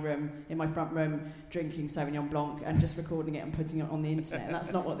sitting in my front room, drinking Sauvignon Blanc and just recording it and putting it on the internet. And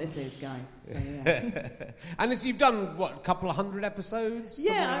that's not what this is, guys. So, yeah. And as you've done, what, a couple of hundred episodes?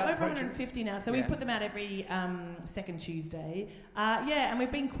 Yeah, over 150 now. So we put them out every second Tuesday. And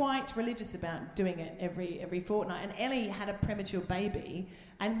we've been quite religious about doing it every fortnight. And Ellie had a premature baby,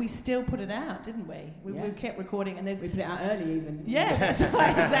 and we still put it out, didn't we? We kept recording, and we put it out early even. Yeah, that's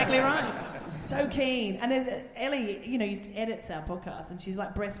right, exactly right. So keen. And there's Ellie, used to edit our podcast, and she's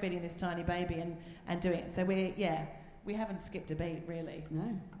like breastfeeding this tiny baby and doing it. So we haven't skipped a beat, really.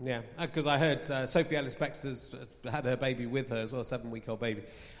 No. Yeah, because I heard Sophie Ellis-Bextor's had her baby with her as well, a 7-week-old baby.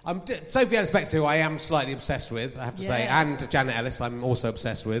 Sophie Ellis-Bextor, who I am slightly obsessed with, I have to say, and Janet Ellis, I'm also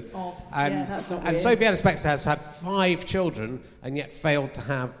obsessed with. That's not weird. And Sophie Ellis-Bextor has had 5 children and yet failed to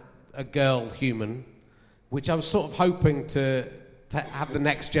have a girl human, which I was sort of hoping to have the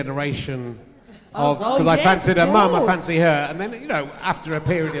next generation of, because I fancied her mum, I fancy her, and then, after a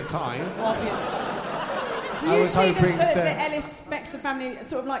period of time... Obviously. Do you see the Ellis-Bextor family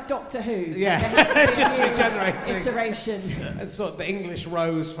sort of like Doctor Who? Yeah, just regenerating. Iteration. It's sort of the English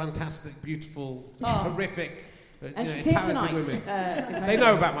Rose, fantastic, beautiful, terrific, and she's here talented tonight. Women. They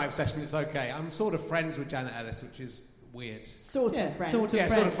know about my obsession, it's okay. I'm sort of friends with Janet Ellis, which is weird. Sort of friends. Sort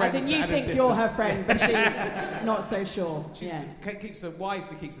of friends. As in you think you're her friend, but she's not so sure. She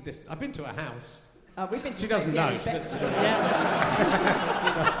wisely keeps a distance. I've been to her house. We've been to She doesn't know.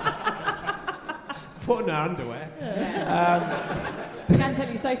 Put in her underwear. I can tell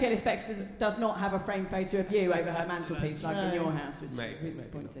you, Sophie Ellis-Bextor does not have a framed photo of you over her mantelpiece like in your house, which is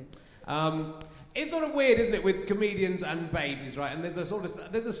disappointing. It's sort of weird, isn't it, with comedians and babies, right? And there's a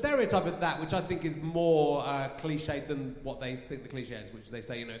stereotype of that which I think is more cliched than what they think the cliche is, which they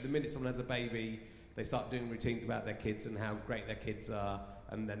say, the minute someone has a baby, they start doing routines about their kids and how great their kids are,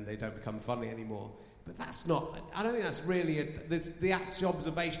 and then they don't become funny anymore. But that's not. I don't think that's really the actual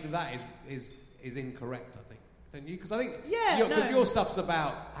observation of that is incorrect, I think, don't you? Because I think your stuff's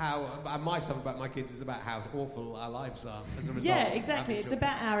about how, and my stuff about my kids is about how awful our lives are as a result. Yeah, exactly. It's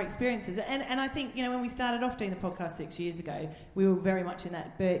about our experiences, and I think when we started off doing the podcast 6 years ago, we were very much in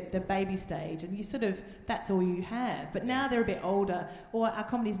that the baby stage, and you sort of that's all you have. But now they're a bit older, or our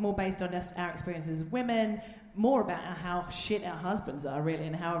comedy's more based on just our experiences as women. More about how shit our husbands are, really,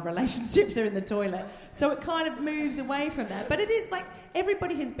 and how our relationships are in the toilet. So it kind of moves away from that. But it is like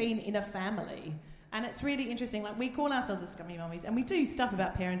everybody has been in a family, and it's really interesting. Like, we call ourselves the Scummy Mummies, and we do stuff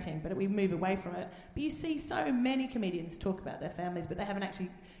about parenting, but we move away from it. But you see so many comedians talk about their families, but they haven't actually,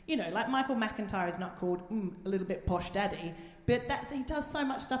 like Michael McIntyre is not called a little bit posh daddy, but he does so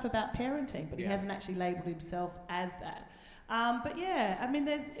much stuff about parenting, but he hasn't actually labelled himself as that. But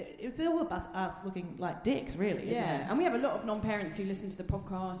it's all about us looking like dicks, really, isn't it? And we have a lot of non-parents who listen to the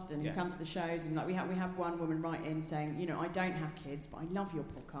podcast and who come to the shows, and we have one woman write in saying, I don't have kids, but I love your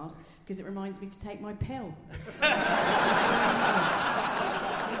podcast because it reminds me to take my pill.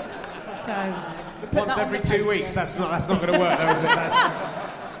 So once every 2 weeks, that's not going to work, though, is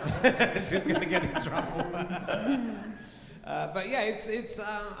it? She's going to get in trouble. But yeah, it's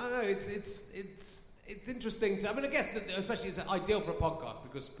I don't know, it's interesting to... I guess that especially it's ideal for a podcast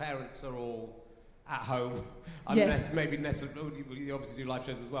because parents are all at home. Maybe you obviously do live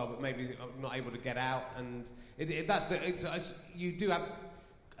shows as well, but maybe not able to get out. And you do have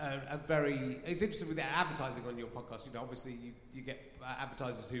a very... It's interesting with the advertising on your podcast. Obviously you get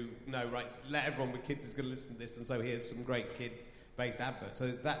advertisers who know, right, let everyone with kids is going to listen to this, and so here's some great kid-based adverts. So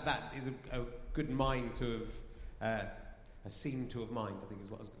that is a good mind to have... a seem to have mind, I think is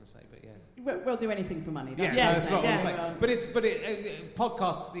what I was going to say, but yeah. We'll do anything for money. That's not what I'm saying. But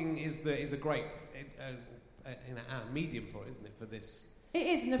podcasting is a great medium for it, isn't it? For this. It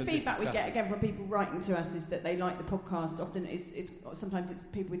is, and the feedback we get again from people writing to us is that they like the podcast. Often, sometimes it's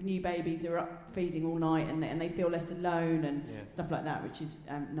people with new babies who are up feeding all night and they feel less alone and stuff like that, which is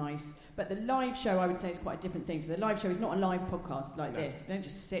nice. But the live show, I would say, is quite a different thing. So the live show is not a live podcast like this. You don't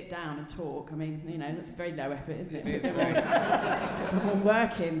just sit down and talk. I mean, that's very low effort, isn't it? It's more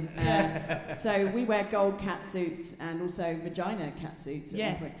working. So we wear gold cat suits and also vagina cat suits.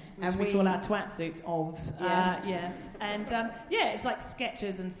 Yes, and we call our twat suits ovs. Yes. And it's like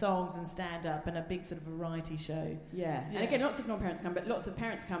sketches and songs and stand-up and a big sort of variety show. Yeah. And again, lots of non-parents come, but lots of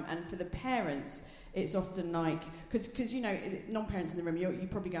parents come, and for the parents, it's often like... Because non-parents in the room, you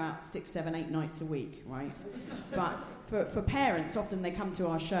probably go out 6, 7, 8 nights a week, right? But for parents, often they come to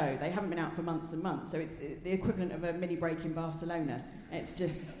our show. They haven't been out for months and months, so it's the equivalent of a mini break in Barcelona. It's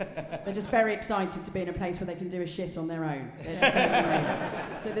just they're just very excited to be in a place where they can do a shit on their own.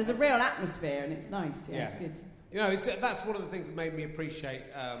 So there's a real atmosphere, and it's nice. Yeah, it's good. You know, that's one of the things that made me appreciate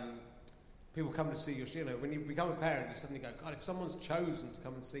people coming to see your show. You know, when you become a parent, you suddenly go, God, if someone's chosen to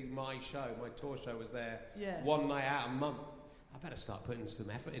come and see my show, my tour show was there one night out a month, I better start putting some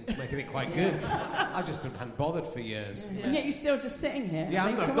effort into making it quite good. I've just been bothered for years. Yeah. And yet you're still just sitting here. Yeah,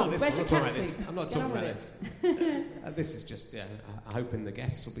 I'm not talking about this. I'm not talking about this. This is just, hoping the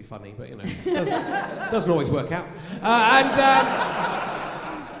guests will be funny, but, you know, it doesn't always work out.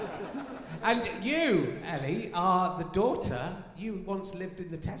 And you, Ellie, are the daughter. You once lived in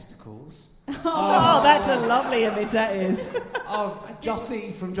the testicles. Oh, that's a lovely image, that is. Of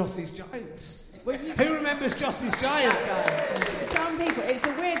Jossie from Jossie's Giants. Who remembers Jossie's Giants? Some people. It's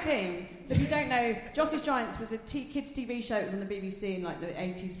a weird thing. So if you don't know, Jossie's Giants was a kids' TV show. It was on the BBC in like the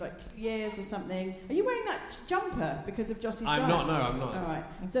 80s for like 2 years or something. Are you wearing that jumper because of Jossie's Giants? I'm not. All right.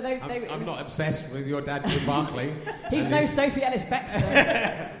 So I'm not obsessed with your dad, Jim Barclay. He's no Sophie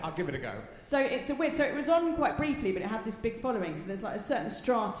Ellis-Bextor. I'll give it a go. So it's a weird. So it was on quite briefly, but it had this big following. So there's like a certain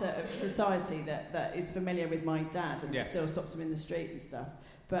strata of society that is familiar with my dad and still stops him in the street and stuff.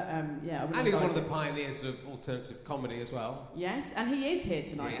 But and he's one of the pioneers of alternative comedy as well. Yes, and he is here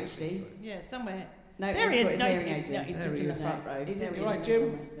tonight, actually. Yeah, somewhere. No, there he is. He's just in the front row. You right,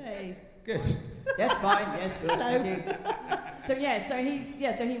 Jim? Hey. Good. Yes, fine. Yes, good. Hello. So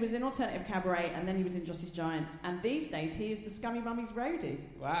he was in alternative cabaret, and then he was in Jossie's Giants, and these days he is the Scummy Mummies roadie.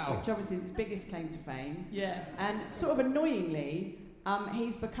 Wow. Which obviously is his biggest claim to fame. Yeah. And sort of annoyingly,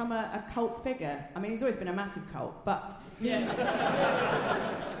 he's become a cult figure. I mean, he's always been a massive cult, but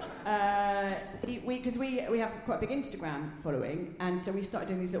because we have quite a big Instagram following, and so we started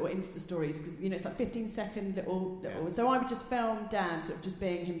doing these little Insta stories because it's like 15-second little. So I would just film Dan sort of just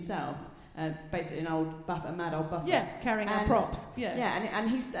being himself, basically a mad old buffer. Yeah, carrying our props. Yeah, and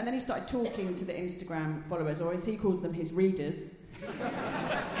then he started talking to the Instagram followers, or as he calls them, his readers.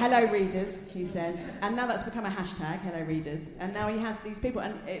 Hello readers, he says, and now that's become a hashtag, hello readers, and now he has these people,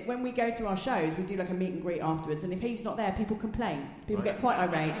 and when we go to our shows we do like a meet and greet afterwards, and if he's not there people complain, people get quite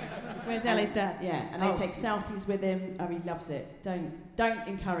irate. Where's Ellie's dad? Yeah, and they take selfies with him. He loves it. Don't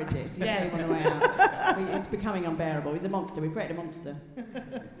encourage it if you see him on the way out. It's becoming unbearable. He's a monster. We've created a monster.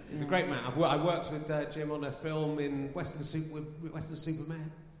 He's a great man. I worked with Jim on a film in Western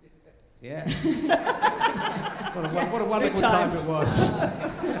Superman. Yeah. What a wonderful time it was.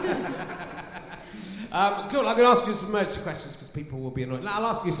 Cool, I'm going to ask you some emergency questions because people will be annoyed. I'll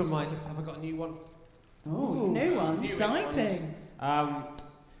ask you some like this. Have I got a new one? Oh, new one. Exciting.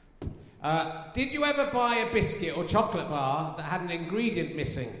 Did you ever buy a biscuit or chocolate bar that had an ingredient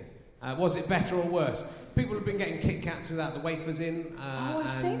missing? Was it better or worse? People have been getting Kit Kats without the wafers in. I've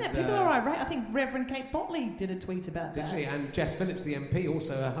seen that. People are irate. I think Reverend Kate Botley did a tweet about that. Did she? And Jess Phillips, the MP,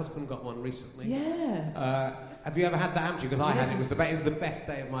 also her husband got one recently. Yeah. Have you ever had that, haven't you? Because I had it. It was the best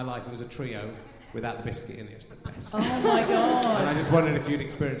day of my life. It was a trio without the biscuit in it. It was the best. Oh my God. And I just wondered if you'd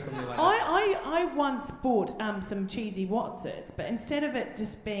experienced something like that. I once bought some cheesy Wotsits, but instead of it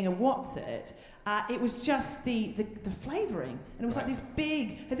just being a Wotsit, it was just the flavouring, and it was like this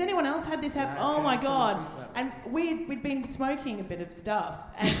big. Has anyone else had this happen? Oh my God! And we'd been smoking a bit of stuff,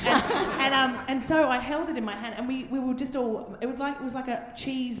 and so I held it in my hand, and we were just all. It was like a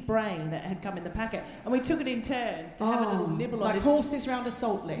cheese brain that had come in the packet, and we took it in turns to have a little nibble on like horses round a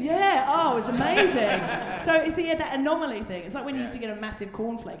salt lick. Yeah. Oh, it was amazing. So that anomaly thing. It's like when you used to get a massive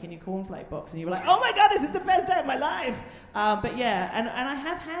cornflake in your cornflake box, and you were like, oh my God, this is the best day of my life. But yeah, and I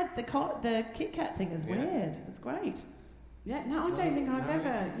have had the Kit Kat thing is weird. It's great. Yeah, no, I don't think I've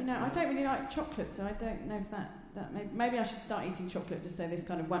ever. I don't really like chocolate, so I don't know if that maybe I should start eating chocolate just so this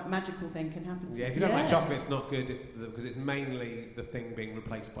kind of magical thing can happen. Yeah, if you don't like chocolate, it's not good because it's mainly the thing being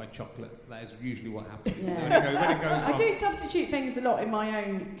replaced by chocolate. That is usually what happens. Yeah. when it goes wrong. I do substitute things a lot in my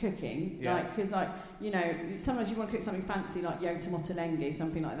own cooking, because sometimes you want to cook something fancy like yogurt mottolenghi,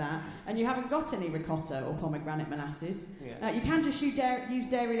 something like that, and you haven't got any ricotta or pomegranate molasses. Yeah. You can just use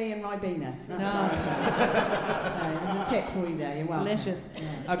Dairy and Ribena. So there's a tip for you there. You're welcome. Delicious.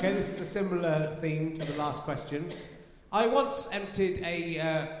 Yeah. Okay, this is a similar theme to the last question. I once emptied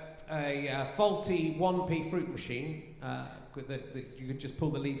a faulty 1p fruit machine that you could just pull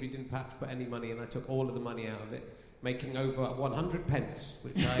the lever, you didn't have to put any money in. I took all of the money out of it, making over 100 pence,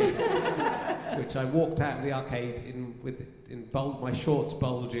 which I walked out of the arcade in my shorts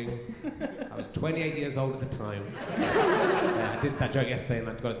bulging. I was 28 years old at the time. I did that joke yesterday and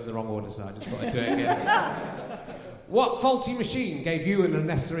I got it in the wrong order, so I just thought I'd do it again. What faulty machine gave you an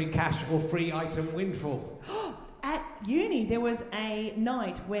unnecessary cash or free item windfall? uni, there was a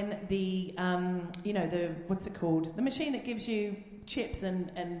night when the what's it called? The machine that gives you chips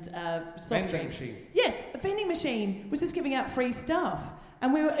and soft drinks. Machine. Yes, a vending machine was just giving out free stuff.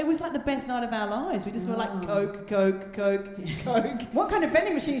 And it was like the best night of our lives. We just were like, Coke, Coke, Coke, Coke. What kind of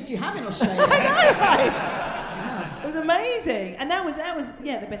vending machines do you have in Australia? I know, right? Yeah. It was amazing. And that was the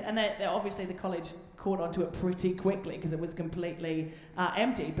best. And obviously the college caught onto it pretty quickly because it was completely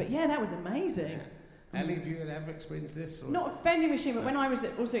empty. But yeah, that was amazing. Yeah. Ellie, have you ever experienced this? Not a vending machine, but when I was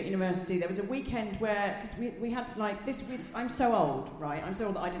also at university, there was a weekend where, because we had like this, I'm so old, right? I'm so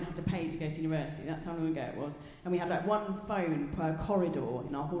old that I didn't have to pay to go to university. That's how long ago it was. And we had like one phone per corridor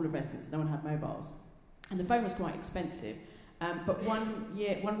in our hall of residence. No one had mobiles. And the phone was quite expensive. But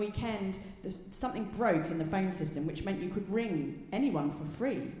one weekend, something broke in the phone system, which meant you could ring anyone for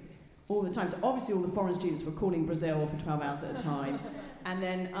free all the time. So obviously all the foreign students were calling Brazil for 12 hours at a time. And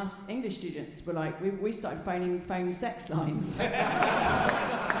then us English students were like, we started phoning phone sex lines.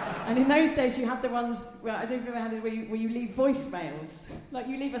 And in those days you had the ones, well, I don't know if you ever had it, where you leave voicemails. Like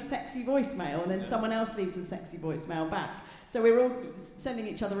you leave a sexy voicemail and then someone else leaves a sexy voicemail back. So we were all sending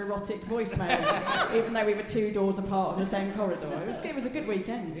each other erotic voicemails, even though we were 2 doors apart on the same corridor. It was a good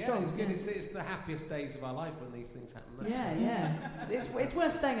weekend. Yeah, strong. it's good. It's the happiest days of our life when these things happen. Yeah. It's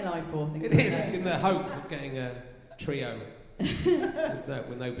worth staying alive for. I think. It is, in the hope of getting a trio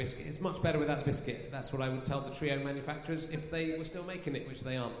with no biscuit. It's much better without the biscuit. That's what I would tell the trio manufacturers if they were still making it, which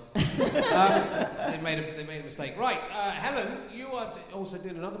they aren't. They made a mistake. Right, Helen, you are also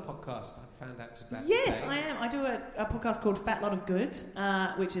doing another podcast. I found out about Yes, today. I am. I do a podcast called Fat Lot of Good,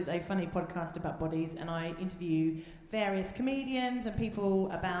 which is a funny podcast about bodies, and I interview various comedians and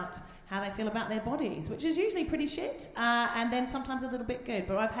people about how they feel about their bodies, which is usually pretty shit, and then sometimes a little bit good.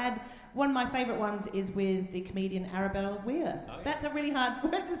 But I've had one of my favourite ones is with the comedian Arabella Weir. Oh, yes. That's a really hard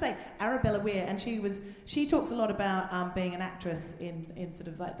word to say, Arabella Weir, and she talks a lot about being an actress in sort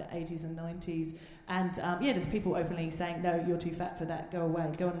of like the 80s and 90s, and just people openly saying, no, you're too fat for that, go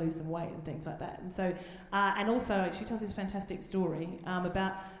away, go and lose some weight and things like that. And so, and also she tells this fantastic story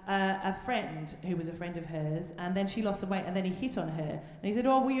about a friend who was a friend of hers, and then she lost some weight, and then he hit on her, and he said,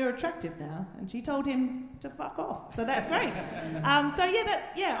 oh, well, you're attractive now, and she told him to fuck off. So that's great.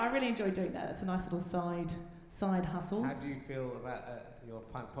 I really enjoy doing that. It's a nice little side hustle. How do you feel about your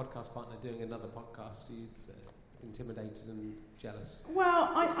podcast partner doing another podcast? Are you intimidated and jealous?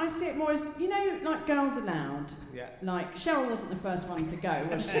 Well, I see it more as, like Girls Aloud. Yeah. Like, Cheryl wasn't the first one to go,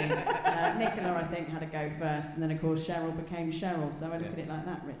 was she? Nicola, I think, had to go first, and then, of course, Cheryl became Cheryl, so I look at it like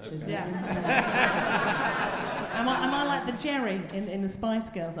that, Richard. Okay. Yeah. Am I like the Jerry in the Spice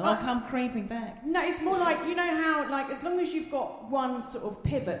Girls? I'll come creeping back. No, it's more like, you know how, like, as long as you've got one sort of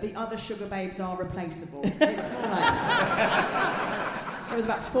pivot, the other sugar babes are replaceable. It's more like that. There was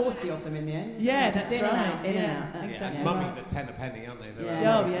about 40 of them in the end. Yeah, that's in right. And out, in and out. Exactly. Mummies are 10 a penny, aren't they? There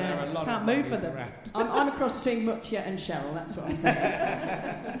Yeah. are a lot Can't of move for mummies them. around. I'm a cross between Mutia and Cheryl, that's what I'm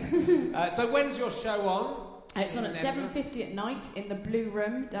saying. So when's your show on? It's on at 7:50 at night in the Blue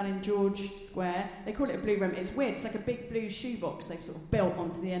Room down in George Square. They call it a Blue Room. It's weird. It's like a big blue shoebox they've sort of built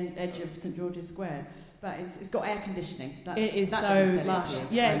onto the edge of St George's Square. But it's got air conditioning. It is so lush.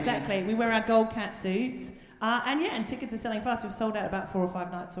 Yeah, exactly. We wear our gold cat suits. And tickets are selling fast. We've sold out about 4 or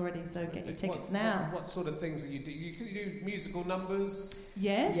 5 nights already, so get your tickets now. What sort of things do you do? You do musical numbers?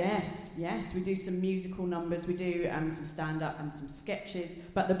 Yes. Yes. We do some musical numbers. We do some stand-up and some sketches.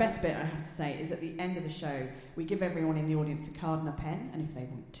 But the best bit, I have to say, is at the end of the show, we give everyone in the audience a card and a pen, and if they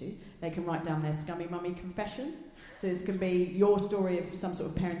want to, they can write down their scummy mummy confession. So this can be your story of some sort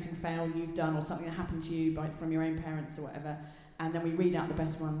of parenting fail you've done or something that happened to you from your own parents or whatever. And then we read out the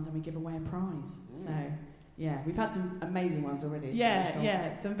best ones and we give away a prize. So... yeah, we've had some amazing ones already.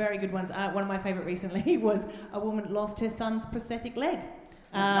 Yeah, some very good ones. One of my favourite recently was a woman lost her son's prosthetic leg.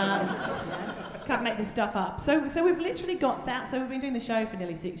 Can't make this stuff up. So we've literally got that. So we've been doing the show for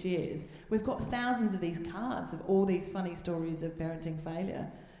nearly 6 years. We've got thousands of these cards of all these funny stories of parenting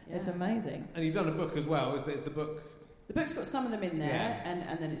failure. Yeah. It's amazing. And you've done a book as well. Is the book? The book's got some of them in there,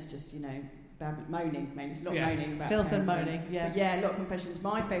 and then it's just moaning, mainly. It's a lot of moaning about filth parenting. and moaning. Yeah, but a lot of confessions.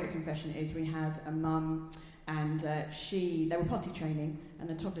 My favourite confession is we had a mum. And they were potty training, and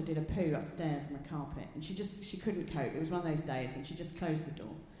the toddler did a poo upstairs on the carpet, and she couldn't cope. It was one of those days, and she just closed the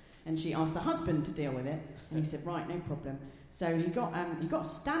door, and she asked the husband to deal with it, and he said, right, no problem. So he got a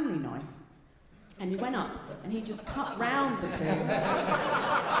Stanley knife, and he went up, and he just cut round the poo,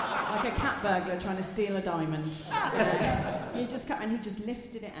 like a cat burglar trying to steal a diamond. He just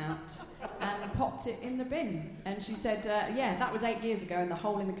lifted it out and popped it in the bin. And she said, that was 8 years ago, and the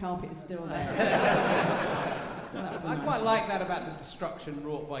hole in the carpet is still there. I quite like that about the destruction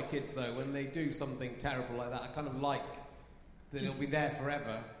wrought by kids, though. When they do something terrible like that, I kind of like that it'll be there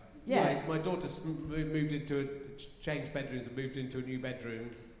forever. Yeah. My daughter changed bedrooms and moved into a new bedroom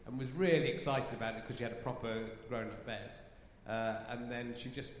and was really excited about it because she had a proper grown-up bed. And then she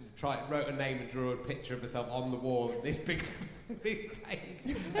just wrote a name and drew a picture of herself on the wall, this big paint.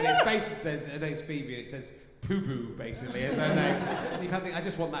 And it basically says, her name's Phoebe, and it says Poo-Poo, basically, as her name. And you kind of think, I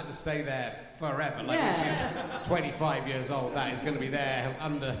just want that to stay there forever. Like when she's 25 years old, that is going to be there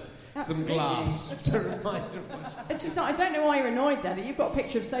under some glass to remind her of what she... It's just like, I don't know why you're annoyed, Daddy. You've got a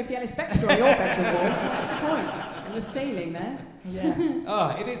picture of Sophie Ellis-Bextor on your bedroom wall. What's the point? And the ceiling there. Yeah.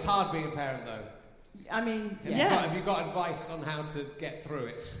 Oh, it is hard being a parent, though. I mean, Have you got advice on how to get through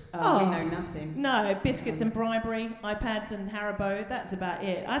it? We know nothing. No, biscuits and bribery, iPads and Haribo, that's about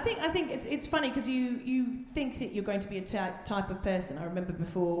it. I think it's funny because you think that you're going to be a type of person. I remember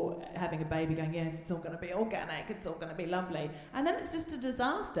before having a baby going, yes, it's all going to be organic, it's all going to be lovely. And then it's just a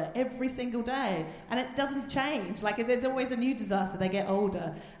disaster every single day. And it doesn't change. Like, there's always a new disaster. They get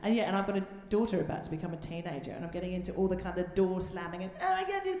older. And I've got a daughter about to become a teenager, and I'm getting into all the kind of door slamming and, oh my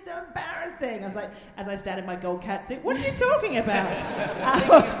God, it's so embarrassing. I was like, as I stand in my gold catsuit, what are you talking about?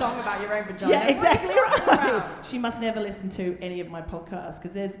 Singing a song about your own vagina. Yeah, exactly right. She must never listen to any of my podcasts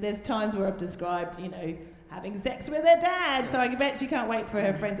because there's times where I've described, having sex with her dad, so I bet she can't wait for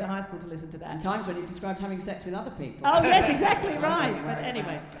her friends at high school to listen to that. And times when you've described having sex with other people. Oh yes, exactly right. But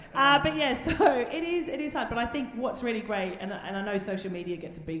anyway, so it is hard. But I think what's really great, and I know social media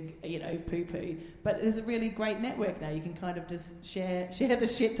gets a big poo-poo, but there's a really great network now. You can kind of just share the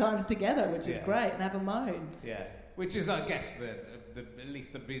shit times together, which is great, and have a moan. Yeah, which is, I guess, at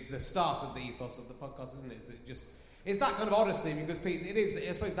least the start of the ethos of the podcast, isn't it? That just it's that kind of honesty, because it is,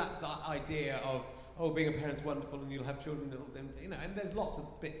 I suppose, that idea of, being a parent's wonderful and you'll have children, and there's lots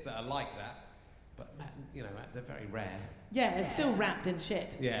of bits that are like that, but they're very rare. Yeah, it's still wrapped in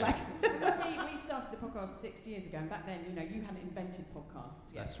shit. Yeah. We started the podcast 6 years ago, and back then, you hadn't invented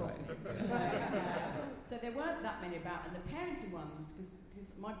podcasts yet. That's right. So there weren't that many about, and the parenting ones, because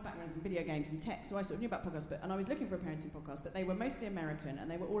my background is in video games and tech, so I sort of knew about podcasts, and I was looking for a parenting podcast, but they were mostly American,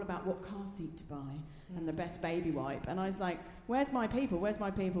 and they were all about what car seat to buy and the best baby wipe, and I was like, where's my people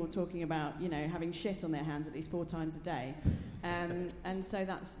talking about, having shit on their hands at least 4 times a day, and so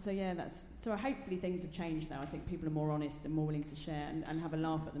hopefully things have changed now. I think people are more honest and more willing to share and have a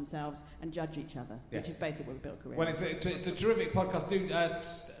laugh at themselves and judge each other, which is basically what we built a career. Well, it's a terrific podcast. Do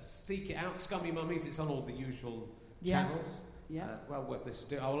seek it out, Scummy Mummies. It's on all the usual channels. Yeah. Well worth this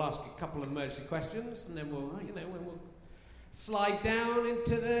to do. I will ask you a couple of emergency questions, and then we'll slide down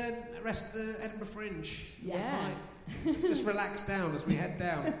into the rest of the Edinburgh Fringe. Yeah. Let's just relax down as we head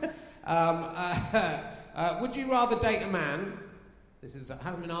down. Would you rather date a man? This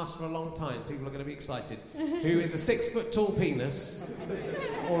hasn't been asked for a long time. People are going to be excited. Who is a 6-foot tall penis,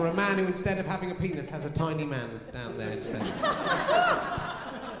 or a man who, instead of having a penis, has a tiny man down there instead?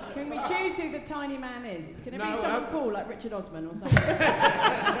 Can we choose who the tiny man is? Can it be someone cool like Richard Osman or something?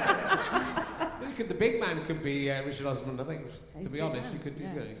 The big man could be Richard Osman. I think, to be honest, you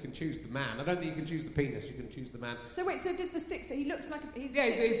can choose the man. I don't think you can choose the penis. You can choose the man. So wait, so does the 6? He looks like he's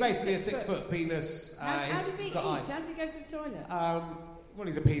basically a 6-foot penis. How does he eat? How does he go to the toilet? Well,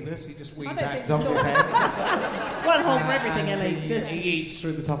 he's a penis. He just wheezes out the top of his head. One hole for everything, Ellie. He eats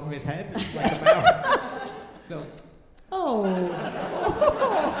through the top of his head. Like a mouth. No. Oh.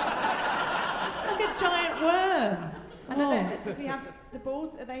 Like a giant worm. Does he have the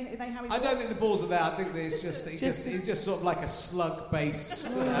balls? Are they how he's... I don't think the balls are there. I think it's he's just sort of like a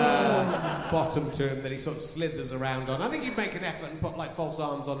slug-based bottom to him that he sort of slithers around on. I think you'd make an effort and put like false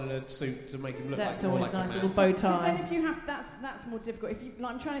arms on in a suit to make him look that's like more always like nice, a man. little bow tie. Then if you have that's more difficult. If you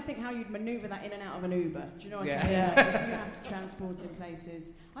I'm trying to think how you'd manoeuvre that in and out of an Uber. Do you know what I mean? Yeah. If you have to transport in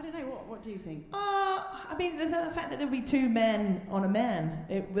places. I don't know. What do you think? I mean, the fact that there'll be 2 men on a man,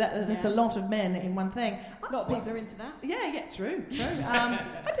 that's a lot of men in one thing. A lot of people are into that. Yeah, true.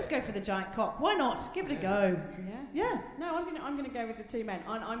 I just go for the giant cock. Why not? Give it a go. Yeah. No, I'm gonna go with the 2 men.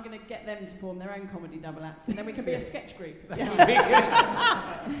 I'm gonna get them to form their own comedy double act, and then we can be a sketch group.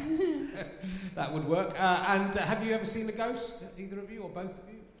 That would work. And have you ever seen a ghost, either of you or both of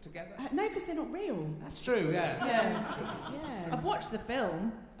you, together? No, because they're not real. That's true. Yeah. I've watched the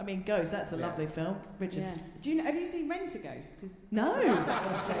film. I mean, Ghost. That's a lovely film. Richard's. Yeah. Do you know? Have you seen Rent a Ghost? No.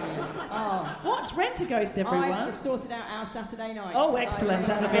 What's Rent a Ghost, everyone? I just sorted out our Saturday night. Oh, excellent!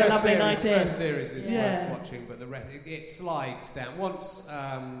 That'll be a lovely night in. The first series is worth watching, but the rest it slides down. Once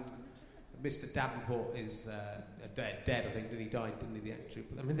Mr. Davenport is dead, I think. He died, didn't he? The actor.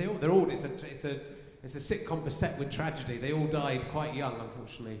 I mean, they're all. It's a sitcom beset with tragedy. They all died quite young,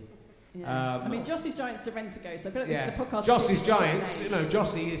 unfortunately. Yeah. I mean, Jossie's Giants to Rent-A-Ghost. I feel like this is the podcast. Jossie's Giants.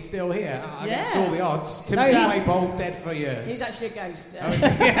 Jossie is still here against all the odds. No, Timothy Claypole dead for years. He's actually a ghost.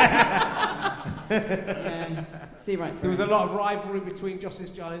 See right through. There was a lot of rivalry between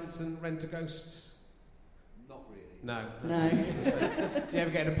Jossie's Giants and Rent-A-Ghost. Not really. No. No. Do you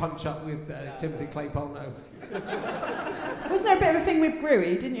ever get in a punch up with Timothy Claypole? No. Wasn't there a bit of a thing with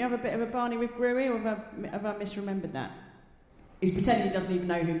Gruey? Didn't you have a bit of a Barney with Gruey, or have I misremembered that? He's pretending he doesn't even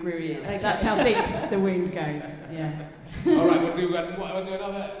know who Gruey is. That's how deep the wound goes. Yeah. All right, we'll do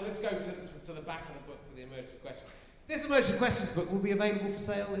another. Let's go to the back of the book for the emergency questions. This emergency questions book will be available for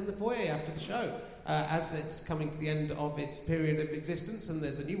sale in the foyer after the show, as it's coming to the end of its period of existence, and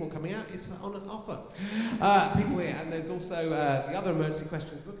there's a new one coming out. It's on an offer. People here, and there's also the other emergency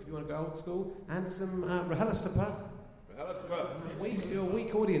questions book if you want to go old school, and some RHLSTP. Your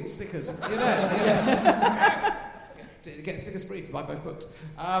weak audience stickers. You're there. Get stickers free if you buy both books.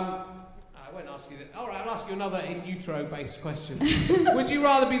 I won't ask you that. All right, I'll ask you another in utero-based question. Would you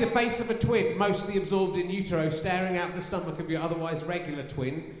rather be the face of a twin, mostly absorbed in utero, staring out the stomach of your otherwise regular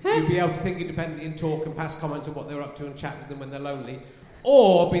twin? You'd be able to think independently and talk and pass comment on what they're up to and chat with them when they're lonely.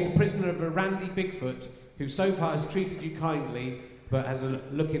 Or be the prisoner of a randy Bigfoot who so far has treated you kindly but has a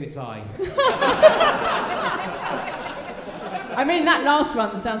look in its eye? I mean, that last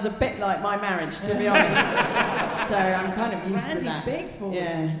one sounds a bit like my marriage, to be honest. So I'm kind of used to that. Randy Bigfoot.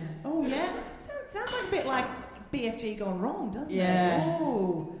 Yeah. Oh, yeah. Sounds like a bit like BFG gone wrong, doesn't it? Yeah.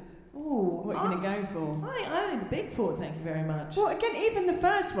 Oh. What are you going to go for? I think the Bigfoot, thank you very much. Well, again, even the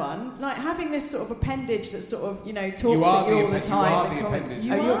first one, like having this sort of appendage that sort of, talks at you all the time.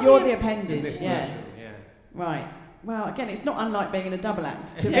 You're the appendage, yeah. Right. Well, again, it's not unlike being in a double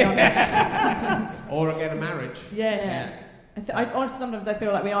act, to be honest. Or again, a marriage. Yes. Yeah. Sometimes I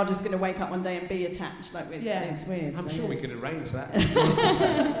feel like we are just going to wake up one day and be attached. Like it's weird. I'm sure we could arrange that.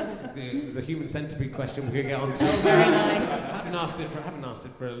 There's a human centipede question we could get on to. Oh, very nice. I haven't asked it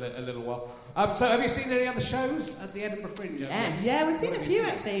for a little while. So, have you seen any other shows at the Edinburgh Fringe? Yes. Yeah, we've seen a few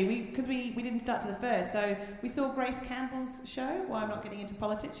actually. Because we didn't start to the first. So we saw Grace Campbell's show. Why I'm not getting into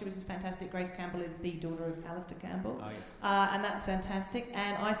politics. She was fantastic. Grace Campbell is the daughter of Alistair Campbell, and that's fantastic.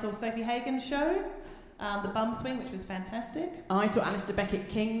 And I saw Sophie Hagen's show. The Bum Swing, which was fantastic. I saw Alistair Beckett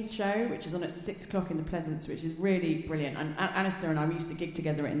King's show, which is on at 6 o'clock in the Pleasance, which is really brilliant. And Alistair and I, we used to gig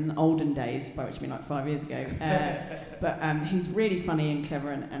together in the olden days, by which I mean like 5 years ago. But he's really funny and clever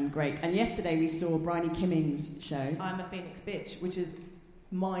and great. And yesterday we saw Bryony Kimming's show. I'm a Phoenix Bitch, which is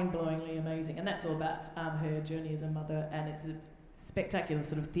mind-blowingly amazing. And that's all about her journey as a mother, and it's a spectacular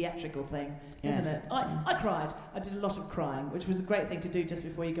sort of theatrical thing, isn't it? I cried. I did a lot of crying, which was a great thing to do just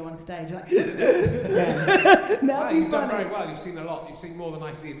before you go on stage. You're like, you've done very well. You've seen a lot. You've seen more than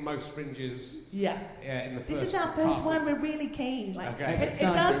I see in most fringes. Yeah. In the first. This is our first one. We're really keen. It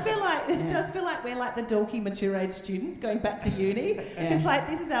does feel like we're like the dorky mature age students going back to uni. It's like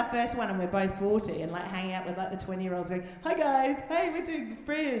this is our first one, and we're both 40, and like hanging out with like the 20-year-olds going, "Hi guys, hey, we're doing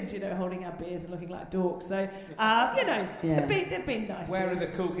Fringe," holding our beers and looking like dorks. So they've been nice. Where are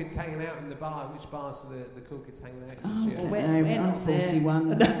the cool kids hanging out in the bar? Which bars are the cool kids hanging out in this year? We're not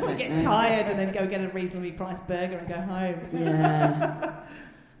 41. We get tired and then go get a reasonably priced burger and go home. Yeah.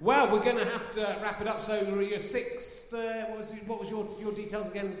 Well, we're going to have to wrap it up. So your sixth, what was your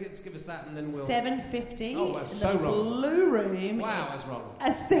details again? Let's give us that, and then we'll 7:50. Oh, that's so wrong. Blue Room. Wow, that's wrong.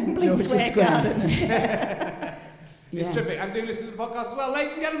 Assembly Square Gardens. It's terrific. And do listen to the podcast as well,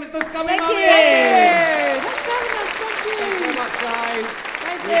 ladies and gentlemen. It's the Scummy Thank Mummy. you. Thanks so much, guys.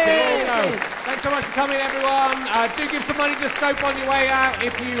 Thank you. Thanks so much for coming, everyone. Do give some money to Scope on your way out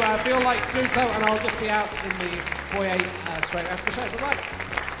if you feel like doing so, and I'll just be out in the foyer straight after the show. Bye-bye.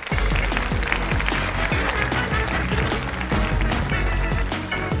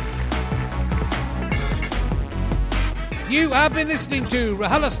 You have been listening to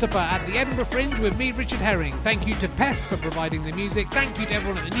RHLSTP at the Edinburgh Fringe with me, Richard Herring. Thank you to Pest for providing the music. Thank you to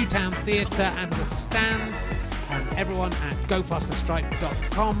everyone at the Newtown Theatre and The Stand, and everyone at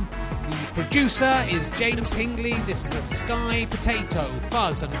GoFasterStripe.com. The producer is James Hingley. This is a Sky Potato,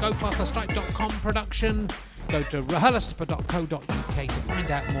 Fuzz and GoFasterStripe.com production. Go to RHLSTP.co.uk to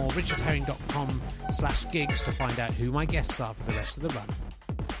find out more. RichardHerring.com/gigs to find out who my guests are for the rest of the run.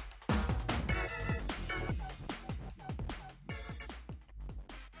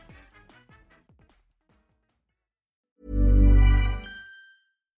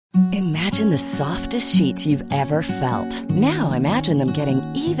 Imagine the softest sheets you've ever felt. Now imagine them getting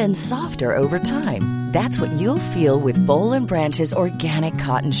even softer over time. That's what you'll feel with Boll & Branch's organic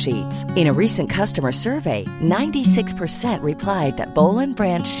cotton sheets. In a recent customer survey, 96% replied that Boll &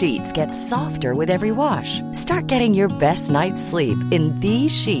 Branch sheets get softer with every wash. Start getting your best night's sleep in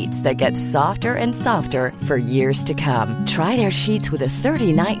these sheets that get softer and softer for years to come. Try their sheets with a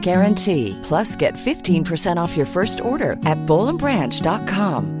 30-night guarantee. Plus, get 15% off your first order at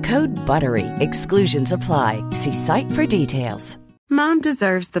bollandbranch.com. Code BUTTERY. Exclusions apply. See site for details. Mom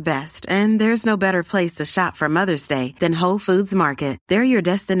deserves the best, and there's no better place to shop for Mother's Day than Whole Foods Market. They're your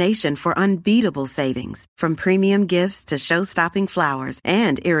destination for unbeatable savings, from premium gifts to show-stopping flowers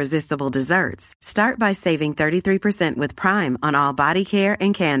and irresistible desserts. Start by saving 33% with Prime on all body care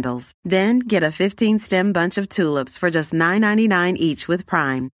and candles. Then get a 15-stem bunch of tulips for just $9.99 each with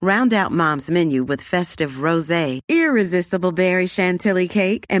Prime. Round out Mom's menu with festive rosé, irresistible berry chantilly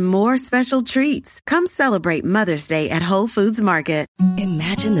cake, and more special treats. Come celebrate Mother's Day at Whole Foods Market.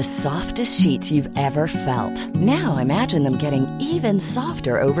 Imagine the softest sheets you've ever felt. Now imagine them getting even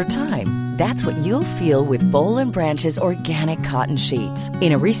softer over time. That's what you'll feel with Boll & Branch's organic cotton sheets.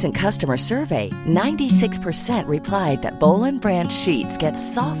 In a recent customer survey, 96% replied that Boll & Branch sheets get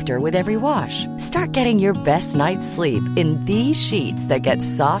softer with every wash. Start getting your best night's sleep in these sheets that get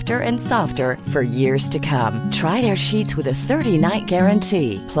softer and softer for years to come. Try their sheets with a 30-night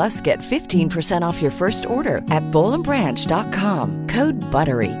guarantee. Plus, get 15% off your first order at bollandbranch.com. Code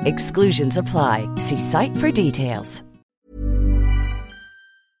BUTTERY. Exclusions apply. See site for details.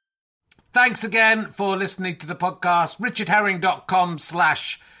 Thanks again for listening to the podcast.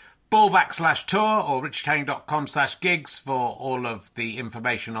 richardherring.com/ballback/tour or richardherring.com/gigs for all of the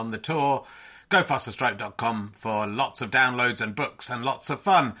information on the tour. GoFasterStroke.com for lots of downloads and books and lots of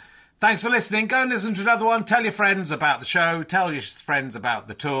fun. Thanks for listening. Go and listen to another one. Tell your friends about the show. Tell your friends about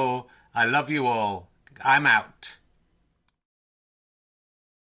the tour. I love you all. I'm out.